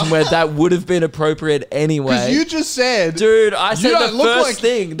situation where that would have been appropriate anyway. Because you just said, Dude, I said don't the look first like-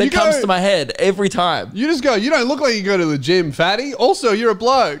 thing that you comes go- to my head every time. you just go, you don't look like you go to the gym, fatty. Also, you're a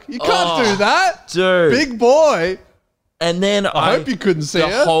bloke. You can't do that. Dude. Big boy. And then I hope you couldn't see the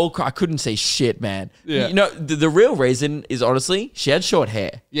it. whole I couldn't see shit, man. Yeah. You know, the real reason is honestly, she had short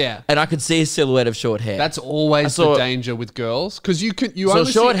hair. Yeah. And I could see a silhouette of short hair. That's always I saw- the danger with girls. Because you So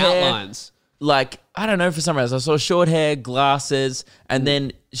only short see hair- outlines. like, I don't know, for some reason. I saw short hair, glasses, and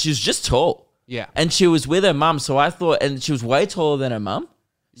then she was just tall. Yeah. And she was with her mum, so I thought, and she was way taller than her mum.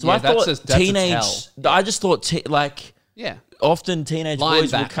 So Yeah, I thought that's a teenage, tell. I just thought, like, Yeah. often teenage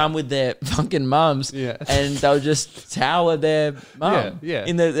boys will Linebacker. come with their fucking mums Yeah. and they'll just tower their mum. Yeah.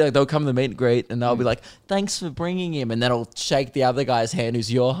 They'll come to the meet and greet and they'll be like, thanks for bringing him. And then I'll shake the other guy's hand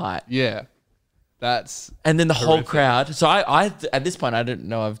who's your height. Yeah. That's And then the whole Horrific. crowd. So I at this point, I don't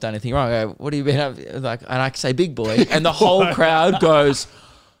know I've done anything wrong. I go, what have you been up? Like, and I say big boy. And the whole crowd goes,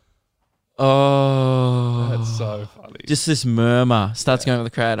 oh. that's so funny. Just this murmur starts going over the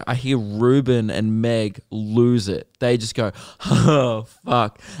crowd. I hear Ruben and Meg lose it. They just go, oh,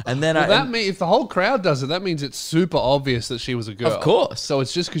 fuck. And then If the whole crowd does it, that means it's super obvious that she was a girl. Of course. So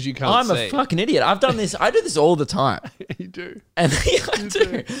it's just because you can't I'm see. a fucking idiot. I've done this. I do this all the time. You do. And I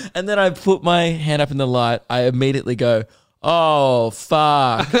do. And then I put my hand up in the light. I immediately go, oh,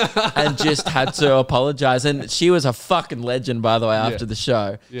 fuck. And just had to apologize. And she was a fucking legend, by the way, after the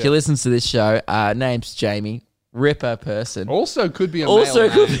show. Yeah. She listens to this show. Name's Jamie. Ripper person. Also could be a Also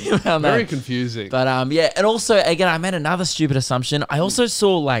male could name. be a male Very name. confusing. But yeah, and also again, I made another stupid assumption. I also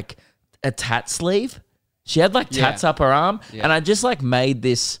saw like a tat sleeve. She had like tats up her arm, and I just like made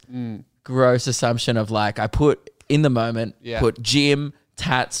this gross assumption of like I put in the moment, put gym,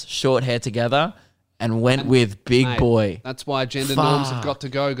 tats, short hair together, and went with big Mate, boy. That's why gender norms have got to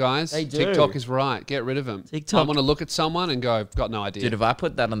go, guys. They do. TikTok is right. Get rid of them. TikTok- I want to look at someone and go, got no idea. Dude, if I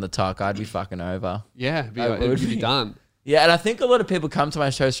put that on the talk, I'd be fucking over. Yeah, I it would would be be. done. Yeah, and I think a lot of people come to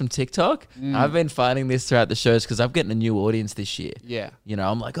my shows from TikTok. I've been finding this throughout the shows because I'm getting a new audience this year. Yeah. You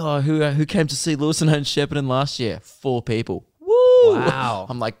know, I'm like, oh, who came to see Lewis and Shepparton last year? 4 people. Woo! Wow.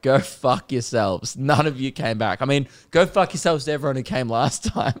 I'm like, go fuck yourselves. None of you came back. I mean, go fuck yourselves to everyone who came last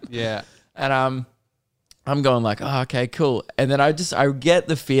time. Yeah. And I'm going like, oh, okay, cool. And then I get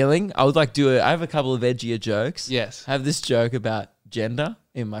the feeling I would like I have a couple of edgier jokes. Yes. I have this joke about gender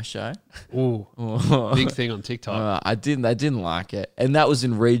in my show. Ooh. Big thing on TikTok. I didn't like it. And that was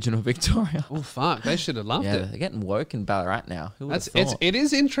in regional Victoria. Oh, fuck. They should have loved Yeah, it. they're getting woke in Ballarat now. Who would have It thought?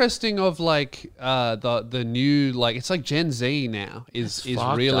 is interesting of like the new like it's like Gen Z now is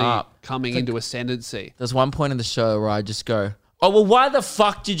fucked really up. coming into ascendancy. There's one point in the show where I just go, oh, well, why the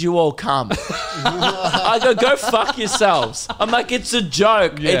fuck did you all come? I go fuck yourselves. I'm like, it's a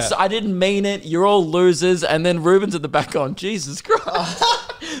joke. Yeah. I didn't mean it. You're all losers. And then Ruben's at the back on, Jesus Christ.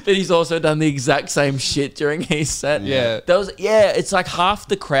 But he's also done the exact same shit during his set. Yeah. It's like half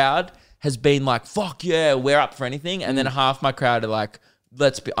the crowd has been like, fuck yeah, we're up for anything. And then half my crowd are like,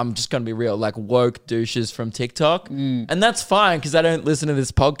 I'm just going to be real, like woke douches from TikTok. And that's fine because I don't listen to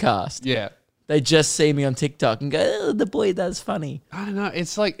this podcast. Yeah. They just see me on TikTok and go, oh, the boy, that's funny. I don't know.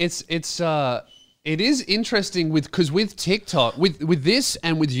 It's like it is interesting because with TikTok, with this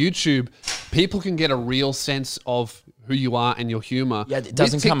and with YouTube, people can get a real sense of who you are and your humor. Yeah, it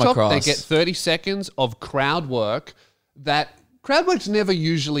doesn't with come TikTok, across. They get 30 seconds of crowd work that crowd work's never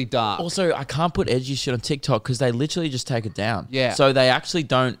usually dark. Also, I can't put edgy shit on TikTok because they literally just take it down. Yeah. So they actually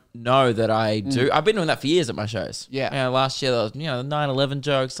don't know that I do. I've been doing that for years at my shows. Yeah. You know, last year, there was, 9/11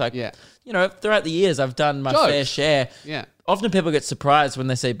 jokes. Like, Yeah. Throughout the years, I've done my Jokes. fair share. Yeah. Often people get surprised when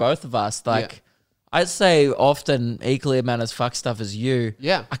they see both of us. Like, Yeah. I'd say often equally amount as fuck stuff as you.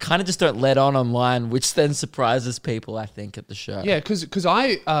 Yeah. I kind of just don't let on online, which then surprises people, I think, at the show. Yeah, because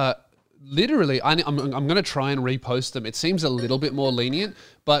I literally, I'm going to try and repost them. It seems a little bit more lenient,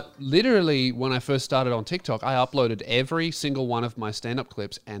 but literally when I first started on TikTok, I uploaded every single one of my stand-up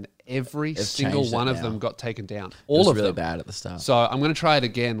clips and every single changed it one of now. them got taken down. It All was of really them. bad at the start. So I'm going to try it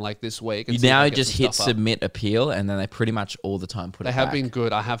again like this week. And You see if I now get just some hit stuff up. submit appeal, and then they pretty much all the time put They it have back. been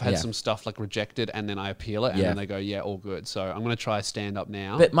good. I have had Yeah. some stuff like rejected and then I appeal it and Yeah. then they go, yeah, all good. So I'm going to try stand up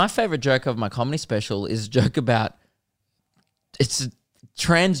now. But my favorite joke of my comedy special is a joke about it's a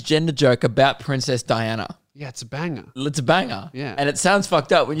transgender joke about Princess Diana. yeah, it's a banger. It's a banger. Yeah. And it sounds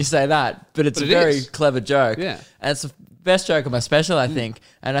fucked up when you say that, but it's But a it very is. clever joke. Yeah. And it's best joke of my special, I think.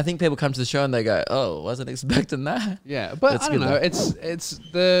 And I think people come to the show and they go, "Oh, wasn't expecting that." Yeah, but That's I don't good know.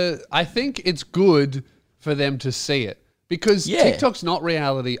 though. I think it's good for them to see it because Yeah. TikTok's not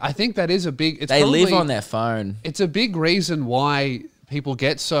reality. I think that is a big. It's They live probably- on their phone. It's a big reason why people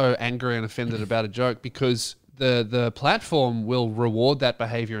get so angry and offended about a joke because the platform will reward that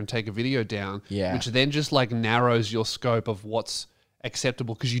behavior and take a video down, Yeah. which then just like narrows your scope of what's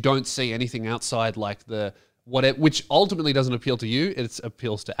acceptable because you don't see anything outside like which ultimately doesn't appeal to you. It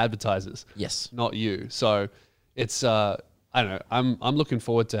appeals to advertisers, Yes. not you. So it's I don't know. I'm looking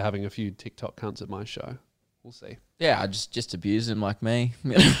forward to having a few TikTok cunts at my show. We'll see. Yeah, I just abuse him like me.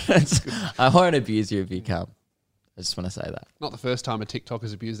 I won't abuse you if you come. I just want to say that. Not the first time a TikTok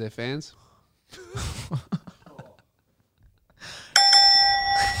has abused their fans.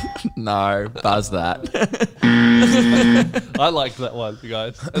 No, buzz that. I liked that one, you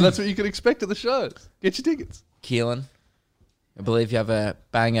guys. And that's what you can expect at the shows. Get your tickets. Keelan, I believe you have a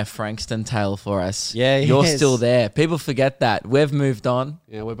banger Frankston tale for us. Yeah, You're yes. still there. People forget that. We've moved on.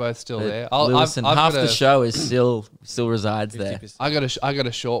 Yeah, we're both still there. Listen, I've half got the a- show is still resides there. 50%. I got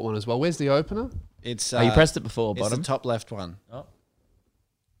a short one as well. Where's the opener? It's Oh, you pressed it before, it's bottom? the top left one.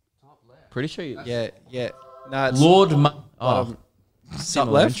 Pretty sure you... Yeah. No, it's Lord... oh, bottom.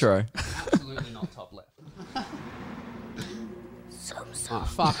 similar left? intro. Absolutely not top left. Oh,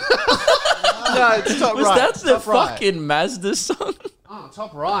 fuck. No, it's top Was right. that the top right. fucking Mazda song? Oh,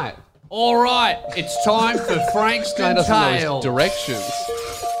 top right. All right, it's time for Frankston Tale. Directions.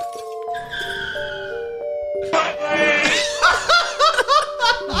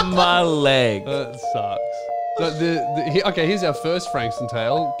 My leg. That sucks. So okay, here's our first Frankston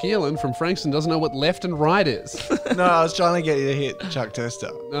Tale. Keelan from Frankston doesn't know what left and right is. No, I was trying to get you to hit Chuck Tester.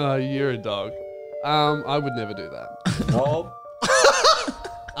 Oh, you're a dog. I would never do that.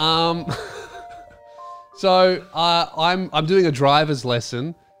 So I'm doing a driver's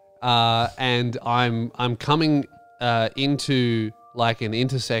lesson, and I'm coming into like an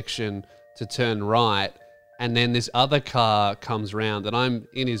intersection to turn right, and then this other car comes round, and I'm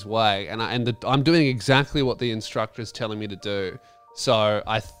in his way, and I'm doing exactly what the instructor is telling me to do. So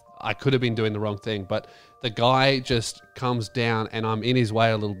I could have been doing the wrong thing, but the guy just comes down, and I'm in his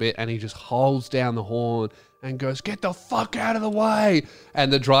way a little bit, and he just holds down the horn and goes, "Get the fuck out of the way."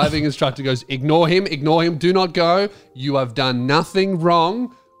 And the driving instructor goes, ignore him, do not go. You have done nothing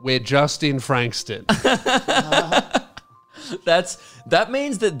wrong. We're just in Frankston. That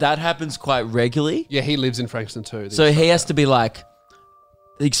means that happens quite regularly. Yeah, he lives in Frankston too. So he has to be like,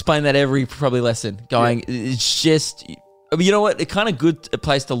 explain that every probably lesson. Going, it's just, I mean, you know what? It's kind of good a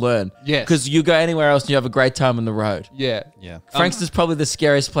place to learn. Yes. Because you go anywhere else and you have a great time on the road. Yeah. Yeah. Frankston's probably the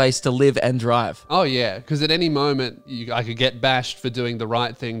scariest place to live and drive. Oh, yeah. Because at any moment, I could get bashed for doing the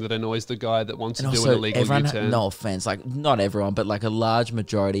right thing that annoys the guy that wants And to do an also, illegal everyone, U-turn. no offense, like not everyone, but like a large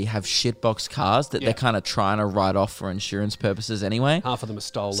majority have shitbox cars that they're kind of trying to write off for insurance purposes anyway. Half of them are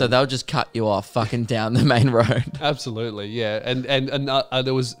stolen. So they'll just cut you off fucking down the main road. Absolutely, yeah. And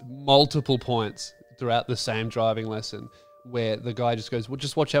there was multiple points throughout the same driving lesson where the guy just goes, "Well,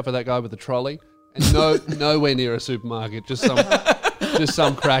 just watch out for that guy with the trolley," and nowhere near a supermarket, just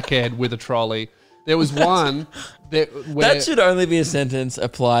some crackhead with a trolley. There was one where That should only be a sentence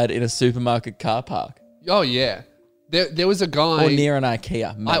applied in a supermarket car park oh yeah, there was a guy or near an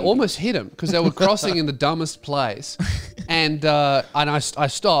IKEA. I maybe. almost hit him because they were crossing in the dumbest place, and I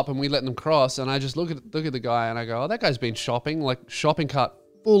stop and we let them cross, and I just look at the guy and I go, "Oh, that guy's been shopping, like shopping cart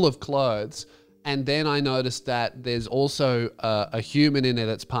full of clothes," and then I noticed that there's also a human in there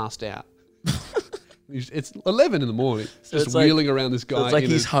that's passed out. It's 11 in the morning, just it's like- wheeling around this guy. It's like in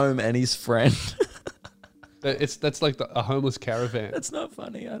he's home and his friend. that's like a homeless caravan. That's not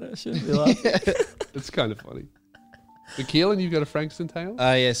funny. I shouldn't be laughing. It's kind of funny. But Keelan, you've got a Frankston tale?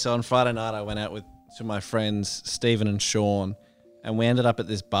 Yeah, so on Friday night, I went out with two of my friends, Stephen and Sean, and we ended up at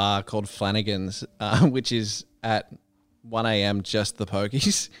this bar called Flanagan's, which is at 1 a.m. just the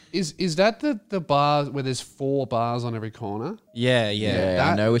pokies. Is that the bar where there's 4 bars on every corner? Yeah. Yeah, I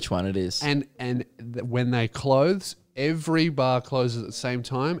That- know which one it is. And when they close, every bar closes at the same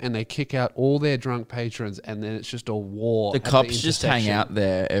time, and they kick out all their drunk patrons, and then it's just a war. The at cops just hang intersection. out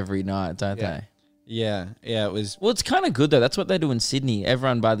there every night, don't Yeah. they? Yeah, it was. Well, it's kind of good though. That's what they do in Sydney.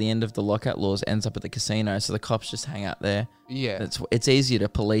 Everyone by the end of the lockout laws ends up at the casino, so the cops just hang out there. Yeah, It's easier to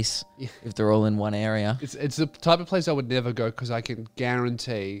police if they're all in one area. it's the type of place I would never go because I can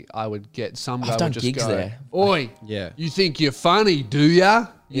guarantee I would get some guy I've done would just gigs go, there. "Oi, Yeah. you think you're funny, do ya?"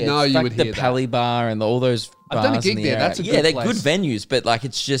 You know, it's you like would the hear that. Pally Bar and all those bars I've done a in gig the there. area. That's a yeah, good they're place. good venues, but like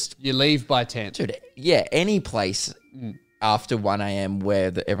it's just You leave by 10. dude, yeah, any place after 1 a.m.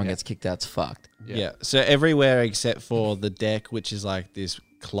 where everyone gets kicked out's fucked. Yeah. So everywhere except for the deck, which is like this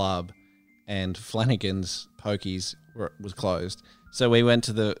club, and Flanagan's Pokies was closed. So we went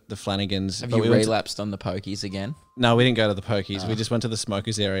to the Flanagan's. Have but you we went to- relapsed on the pokies again? No, we didn't go to the Pokies. We just went to the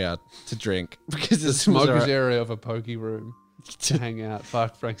smokers area to drink because The smokers area of a pokey room to hang out.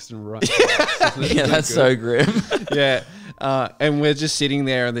 Fuck Frankston right. Yeah, that's so grim. Yeah. And we're just sitting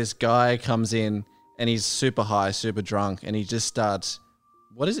there, and this guy comes in, and he's super high, super drunk, and he just starts.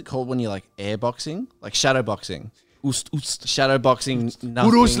 What is it called when you're like airboxing, like shadow boxing? Shadow boxing,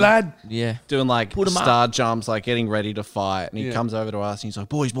 nothing. lad. Yeah. Doing like Put 'em up. star jumps, like getting ready to fight. And he Yeah. comes over to us and he's like,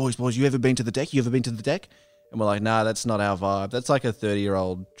 boys, you ever been to the deck? You ever been to the deck? And we're like, nah, that's not our vibe. That's like a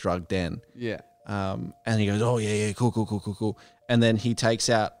 30-year-old drug den. Yeah. And he goes, oh, yeah, cool. And then he takes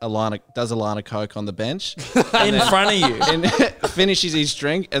out does a line of Coke on the bench In front of you. and finishes his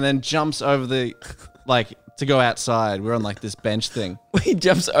drink and then jumps over to go outside. We're on like this bench thing. He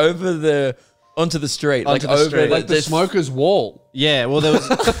jumps onto the street. Onto the over street. Like the this- smoker's wall. Yeah, well,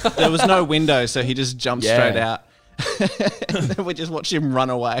 there was no window, so he just jumped Yeah. straight out. And then we just watched him run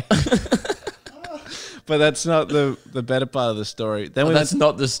away. But that's not the better part of the story. Then we That's went,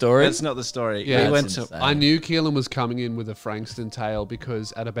 not the story. that's not the story. Yeah, we went that's to insane. I knew Keelan was coming in with a Frankston tale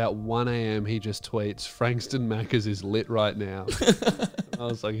because at about 1 a.m. he just tweets, Frankston Macca's is lit right now. I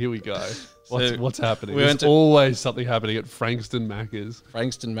was like, here we go. What's happening? we There's went to- always something happening at Frankston Macca's.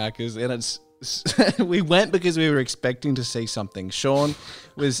 Frankston Macca's, and it's we went because we were expecting to see something. Sean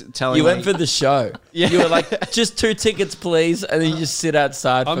was telling You me went for the show. Yeah. You were like, just 2 tickets, please. And then you just sit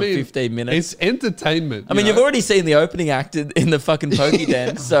outside for 15 minutes. It's entertainment. I mean, you you've know? already seen the opening act in the fucking Pokey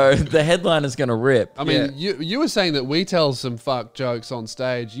Den, so the headline is going to rip. I mean, you were saying that we tell some fuck jokes on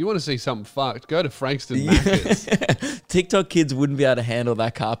stage. You want to see something fucked? Go to Frankston Macca's. TikTok kids wouldn't be able to handle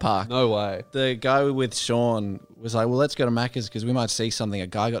that car park. No way. the guy with Sean was like, well, let's go to Macca's because we might see something. A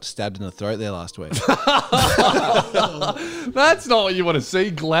guy got stabbed in the throat there last week. That's not what you want to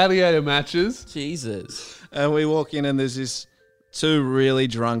see. Gladiator matches. Jesus. And we walk in and there's this 2 really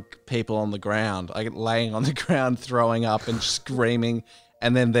drunk people on the ground, like laying on the ground, throwing up and screaming.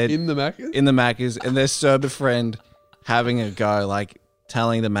 And then they're In the Macca's? in the Macca's, and their sober friend having a go, like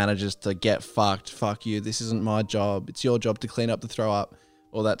telling the managers to get fucked. Fuck you. This isn't my job. It's your job to clean up the throw up.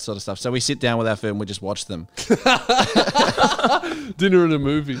 All that sort of stuff. So we sit down with our food and we just watch them. Dinner and a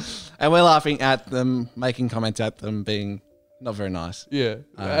movie. And we're laughing at them, making comments at them, being not very nice. Yeah.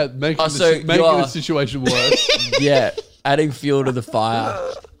 Making, so making you're- the situation worse. Yeah, adding fuel to the fire.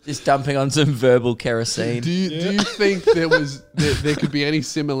 Just dumping on some verbal kerosene. Do you think there could be any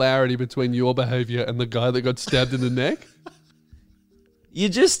similarity between your behavior and the guy that got stabbed in the neck?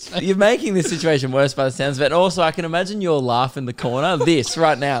 You're making this situation worse by the sounds of it. And also, I can imagine your laugh in the corner. This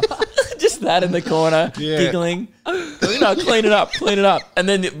right now, just that in the corner, giggling. Clean it up. And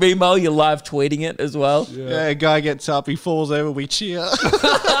then meanwhile, you're live tweeting it as well. Yeah, a guy gets up, he falls over, we cheer.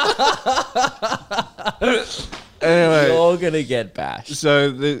 Anyway, You're gonna get bashed. so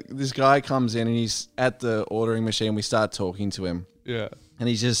this guy comes in and he's at the ordering machine. We start talking to him. Yeah. And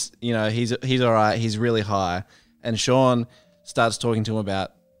he's just, he's all right. He's really high. And Sean starts talking to him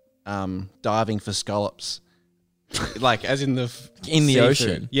about diving for scallops. Like, as in the In the seafood.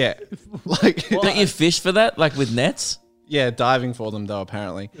 ocean? Yeah. Like, Don't you fish for that, like with nets? yeah, diving for them, though,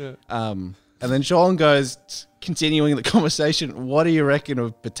 apparently. And then Sean goes, continuing the conversation, what do you reckon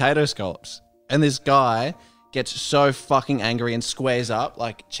of potato scallops? And this guy gets so fucking angry and squares up,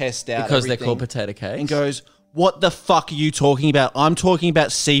 like chest out. Because they're everything, called potato cakes. and goes, what the fuck are you talking about? I'm talking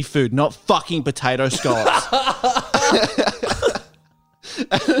about seafood, not fucking potato scallops.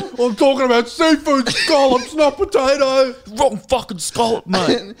 I'm talking about seafood scallops, not potato. Wrong fucking scallop,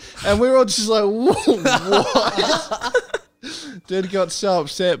 mate. And we were all just like, what? Dude got so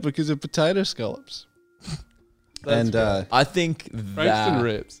upset because of potato scallops. And I think Frankston that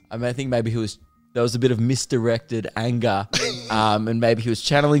rips. I think maybe there was a bit of misdirected anger, and maybe he was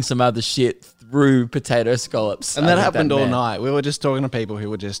channeling some other shit through potato scallops. and I that think happened all meant- night. We were just talking to people who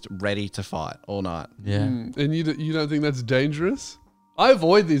were just ready to fight all night. Yeah. And you don't think that's dangerous? I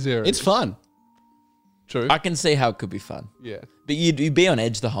avoid these areas. It's fun. true. I can see how it could be fun, Yeah. but you'd be on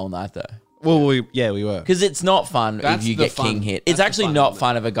edge the whole night though. Well, we were. Because it's not fun That's if you the get fun. king hit. That's It's the actually fun, not isn't it?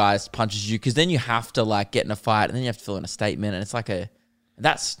 fun if a guy punches you, because then you have to like get in a fight and then you have to fill in a statement, and it's like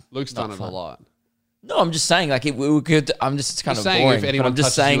that's Luke's not done it fun. a lot. No, I'm just saying like we could. I'm just kind Just of saying, boring. if but anyone I'm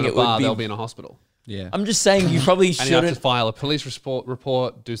just touches you saying in a it bar, would they'll be. be in a hospital. Yeah. I'm just saying you probably And you have to shouldn't. file a police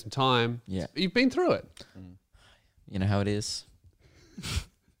report, do some time. Yeah. You've been through it. You know how it is.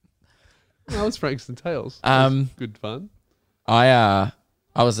 That was Frankston Tales. Um, Good fun. I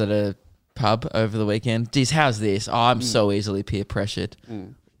was at a pub over the weekend. Geez, how's this? Oh, I'm so easily peer pressured.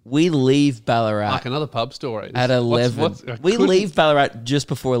 We leave Ballarat Like another pub story. at 11. We leave Ballarat just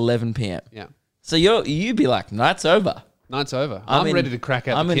before 11 p.m. Yeah. So you'd be like, night's over. Night's over. I'm I'm in- ready to crack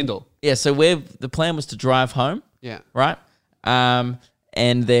out the Kindle. Yeah, so the plan was to drive home, Yeah. right?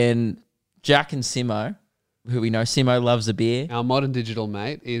 And then Jack and Simo, who we know, Simo loves a beer. Our modern digital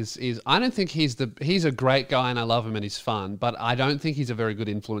mate is I don't think he's a great guy and I love him and he's fun, but I don't think he's a very good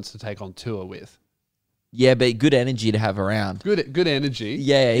influence to take on tour with. Yeah, but good energy to have around. Good energy.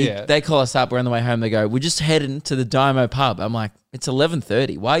 Yeah, they call us up. We're on the way home. They go, we're just heading to the Dymo pub. I'm like, it's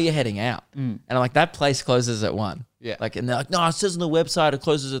 11:30. Why are you heading out? And I'm like, that place closes at 1. Yeah. Like, and they're like, no, it says on the website it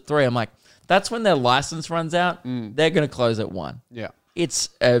closes at 3. I'm like, that's when their license runs out. They're going to close at 1. Yeah. It's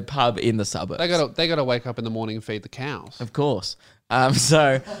a pub in the suburbs. They gotta wake up in the morning and feed the cows. Of course.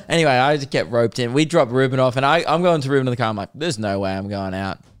 So anyway, I just get roped in. We drop Ruben off, and I'm going to Ruben in the car. I'm like, there's no way I'm going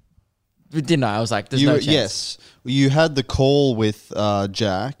out. Didn't I? I was like, there's no chance. Yes. You had the call with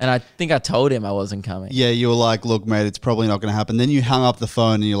Jack. And I think I told him I wasn't coming. Yeah, you were like, look, mate, it's probably not going to happen. Then you hung up the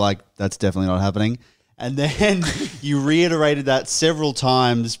phone and you're like, that's definitely not happening. And then you reiterated that several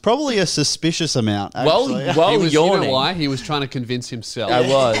times, probably a suspicious amount. Actually. While He was, yawning. you know why? He was trying to convince himself. I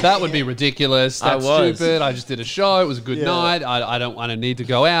was. That would be ridiculous. I That's was. stupid. I just did a show. It was a good night. I don't need to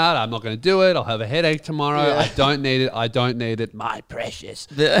go out. I'm not going to do it. I'll have a headache tomorrow. I don't need it. I don't need it. My precious.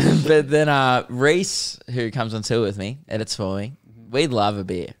 But then Reese, who comes on tour with me, edits for me, we love a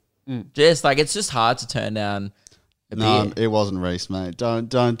beer. Just like, it's just hard to turn down a No, beer. it wasn't Reese, mate. Don't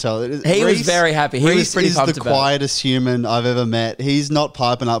tell it. He was very happy. He was Reese pretty is pumped the about it. quietest human I've ever met. He's not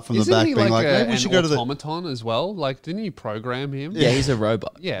piping up from Isn't the back, he being like, like maybe we an should go to the. automaton as well? Like, didn't you program him? Yeah, he's a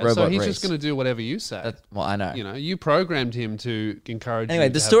robot. Yeah, robot so he's Reese. just going to do whatever you say. Well, I know. You know, you programmed him to encourage Anyway, you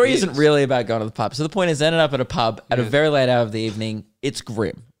the to have story beers. isn't really about going to the pub. So the point is, I ended up at a pub at a very late hour of the evening. It's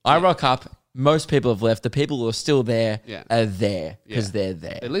grim. I rock up. Most people have left. The people who are still there are there because they're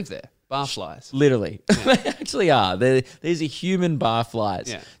there. They live there. Barflies. Literally. They actually are. These are human barflies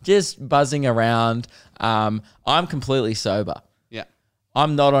Yeah. just buzzing around. I'm completely sober. Yeah.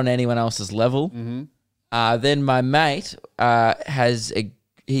 I'm not on anyone else's level. Then my mate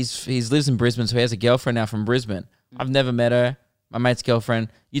he lives in Brisbane, so he has a girlfriend now from Brisbane. I've never met her. My mate's girlfriend.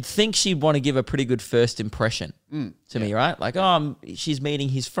 You'd think she'd want to give a pretty good first impression to me, right? Like, she's meeting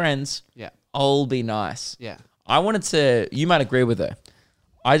his friends. Yeah. I'll be nice. Yeah. I wanted to. You might agree with her.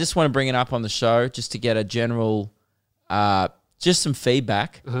 I just want to bring it up on the show just to get a general, just some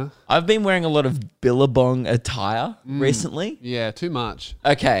feedback. I've been wearing a lot of Billabong attire recently. Yeah, too much.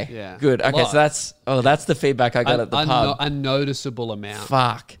 Okay. Yeah. Good. A Okay, lot. so that's the feedback I got at the pub. A noticeable amount.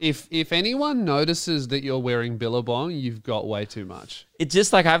 Fuck. If anyone notices that you're wearing Billabong, you've got way too much. It's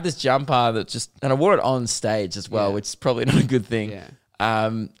just like I have this jumper that and I wore it on stage as well, Yeah. which is probably not a good thing. Yeah.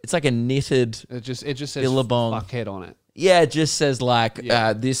 It's like a knitted. It just says Billabong. fuckhead on it. Yeah, it just says like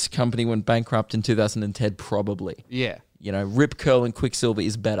Yeah. this company went bankrupt in 2010, probably. Yeah. You know, Rip Curl and Quicksilver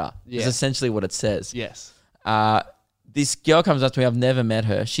is better. Yeah. Is essentially what it says. Yes. This girl comes up to me. I've never met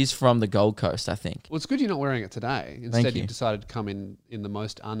her. She's from the Gold Coast, I think. Well, it's good you're not wearing it today. Instead, you. you've decided to come in the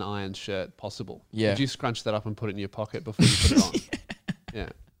most unironed shirt possible. Yeah. Did you scrunch that up and put it in your pocket before you put it on?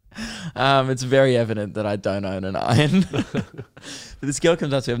 Yeah. It's very evident that I don't own an iron. But this girl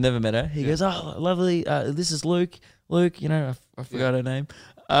comes up to me. I've never met her. He goes, "Oh, lovely. This is Luke. Luke, you know, I forgot her name."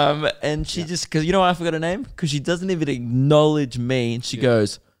 And she just, because you know why I forgot her name? Because she doesn't even acknowledge me. And she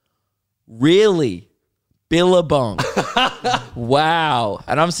goes, "Really? Billabong? Wow."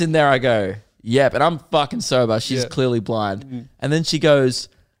 And I'm sitting there, I go, "Yep." And I'm fucking sober. She's clearly blind. And then she goes,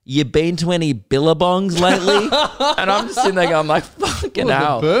 "You been to any Billabongs lately?" And I'm just sitting there going like, fucking What a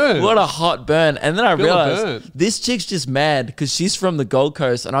hell. burn. What a hot burn. And then I realized burn. this chick's just mad because she's from the Gold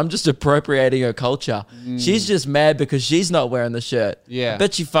Coast and I'm just appropriating her culture. She's just mad because she's not wearing the shirt. Yeah. I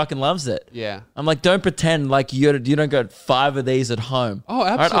bet she fucking loves it. Yeah. I'm like, don't pretend like you don't got 5 of these at home. Oh, All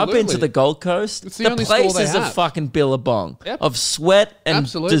right, I've been to absolutely. the Gold Coast. It's the only store place they is a have. fucking Billabong Yep. of sweat and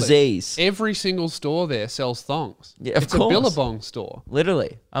Absolutely. disease. Every single store there sells thongs. Yeah, of it's course. a Billabong store.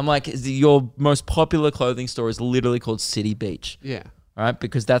 Literally. I'm like, your most popular clothing store is literally called City Beach. Yeah. Right?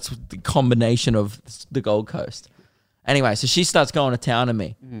 Because that's the combination of the Gold Coast. Anyway, so she starts going to town on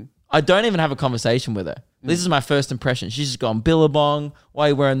me. I don't even have a conversation with her. This is my first impression. She's just gone, "Billabong, why are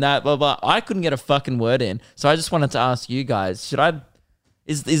you wearing that? Blah, blah." I couldn't get a fucking word in. So I just wanted to ask you guys,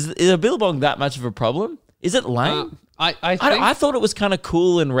 is a Billabong that much of a problem? Is it lame? I think I thought it was kind of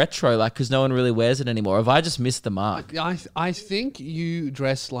cool and retro, like, because no one really wears it anymore. Have I just missed the mark? I think you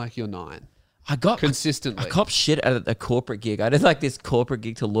dress like you're 9. I got consistently. I copped shit at a corporate gig. I did like this corporate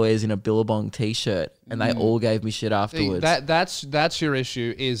gig to lawyers in a Billabong t-shirt, and they all gave me shit See, afterwards. that's your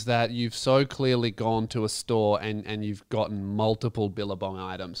issue, is that you've so clearly gone to a store and you've gotten multiple Billabong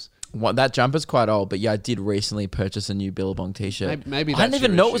items. That jumper's quite old, but yeah, I did recently purchase a new Billabong t-shirt. Maybe I that's didn't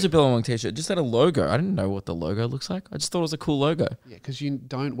even your know it was issue. a Billabong t-shirt. It just had a logo. I didn't know what the logo looks like. I just thought it was a cool logo. Yeah, because you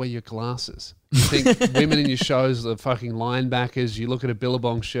don't wear your glasses. You think women in your shows are fucking linebackers. You look at a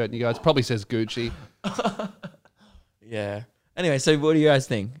Billabong shirt and you go, it probably says Gucci. Yeah. Anyway, so what do you guys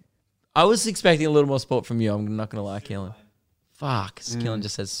think? I was expecting a little more sport from you. I'm not gonna lie, Keelan. Fuck, Keelan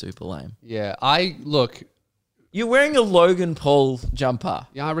just says super lame. Yeah, You're wearing a Logan Paul jumper.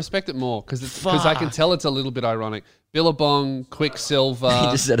 Yeah, I respect it more because I can tell it's a little bit ironic. Billabong, Quicksilver.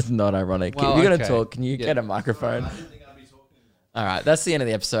 He just said it's not ironic. Well, If you're okay. gonna talk, can you Yeah. get a microphone? All right, that's the end of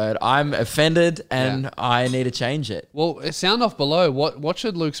the episode. I'm offended and I need to change it. Well, sound off below. What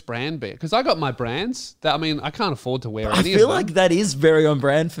should Luke's brand be? Because I got my brands. I can't afford to wear I any feel of them. like that is very on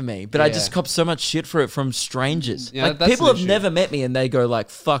brand for me, but I Yeah. just cop so much shit for it from strangers. Yeah, like that's people an have issue. never met me and they go like,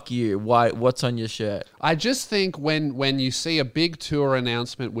 "Fuck you! Why? What's on your shirt?" I just think when you see a big tour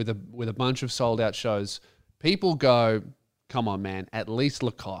announcement with a bunch of sold out shows, people go, "Come on, man! At least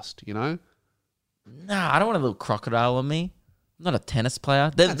Lacoste," you know. Nah, I don't want a little crocodile on me. I'm not a tennis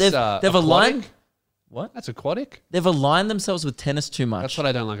player. They've aquatic. aligned. What? That's aquatic. They've aligned themselves with tennis too much. That's what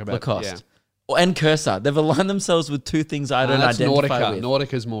I don't like about Lacoste. Yeah. And Cursor. They've aligned themselves with two things I don't That's identify Nautica. with.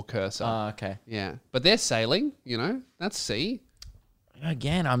 Nautica's more Cursor. Okay. Yeah, but they're sailing. You know, that's sea.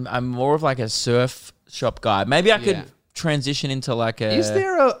 Again, I'm more of like a surf shop guy. Maybe I could Yeah. transition into like a. Is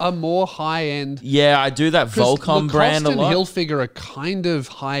there a more high end? Yeah, I do that Volcom brand a and lot. Hilfiger are kind of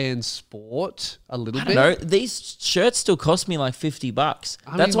high end sport a little I bit. don't know. These shirts still cost me like $50.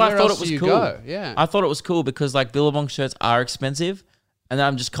 I That's mean, why I where thought else it was do you cool. go? Yeah. I thought it was cool because like Billabong shirts are expensive, and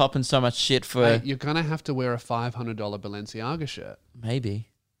I'm just copping so much shit for Hey, you're gonna have to wear a $500 Balenciaga shirt. maybe.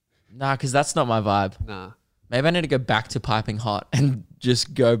 Nah, because that's not my vibe. Nah, Maybe I need to go back to piping hot and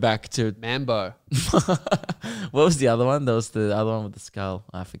just go back to Mambo. what was the other one? There was the other one with the skull.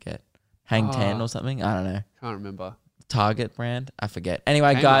 I forget. Hang 10 or something. I don't know. Can't remember. Target brand. I forget.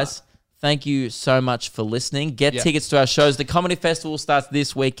 Anyway, Kmart. guys, thank you so much for listening. Get Yep. tickets to our shows. The Comedy Festival starts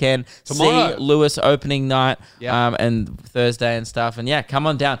this weekend. Tomorrow. See Lewis opening night Yep. and Thursday and stuff. And yeah, come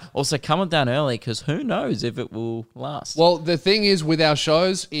on down. Also, come on down early because who knows if it will last. Well, the thing is with our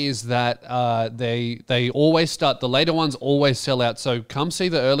shows is that they always start. The later ones always sell out. So come see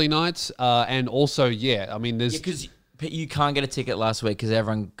the early nights. And also, I mean, there's because you can't get a ticket last week because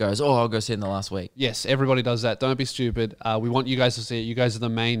everyone goes, oh, I'll go see it in the last week. yes, everybody does that. Don't be stupid. We want you guys to see it. You guys are the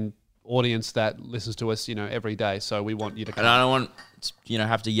main audience that listens to us, every day. So we want you to come. And I don't want,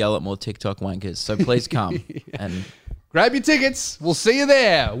 have to yell at more TikTok wankers. So please come. And Grab your tickets. We'll see you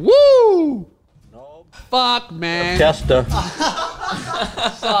there. Woo! Fuck, man. Tester.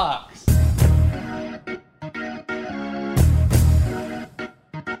 Suck.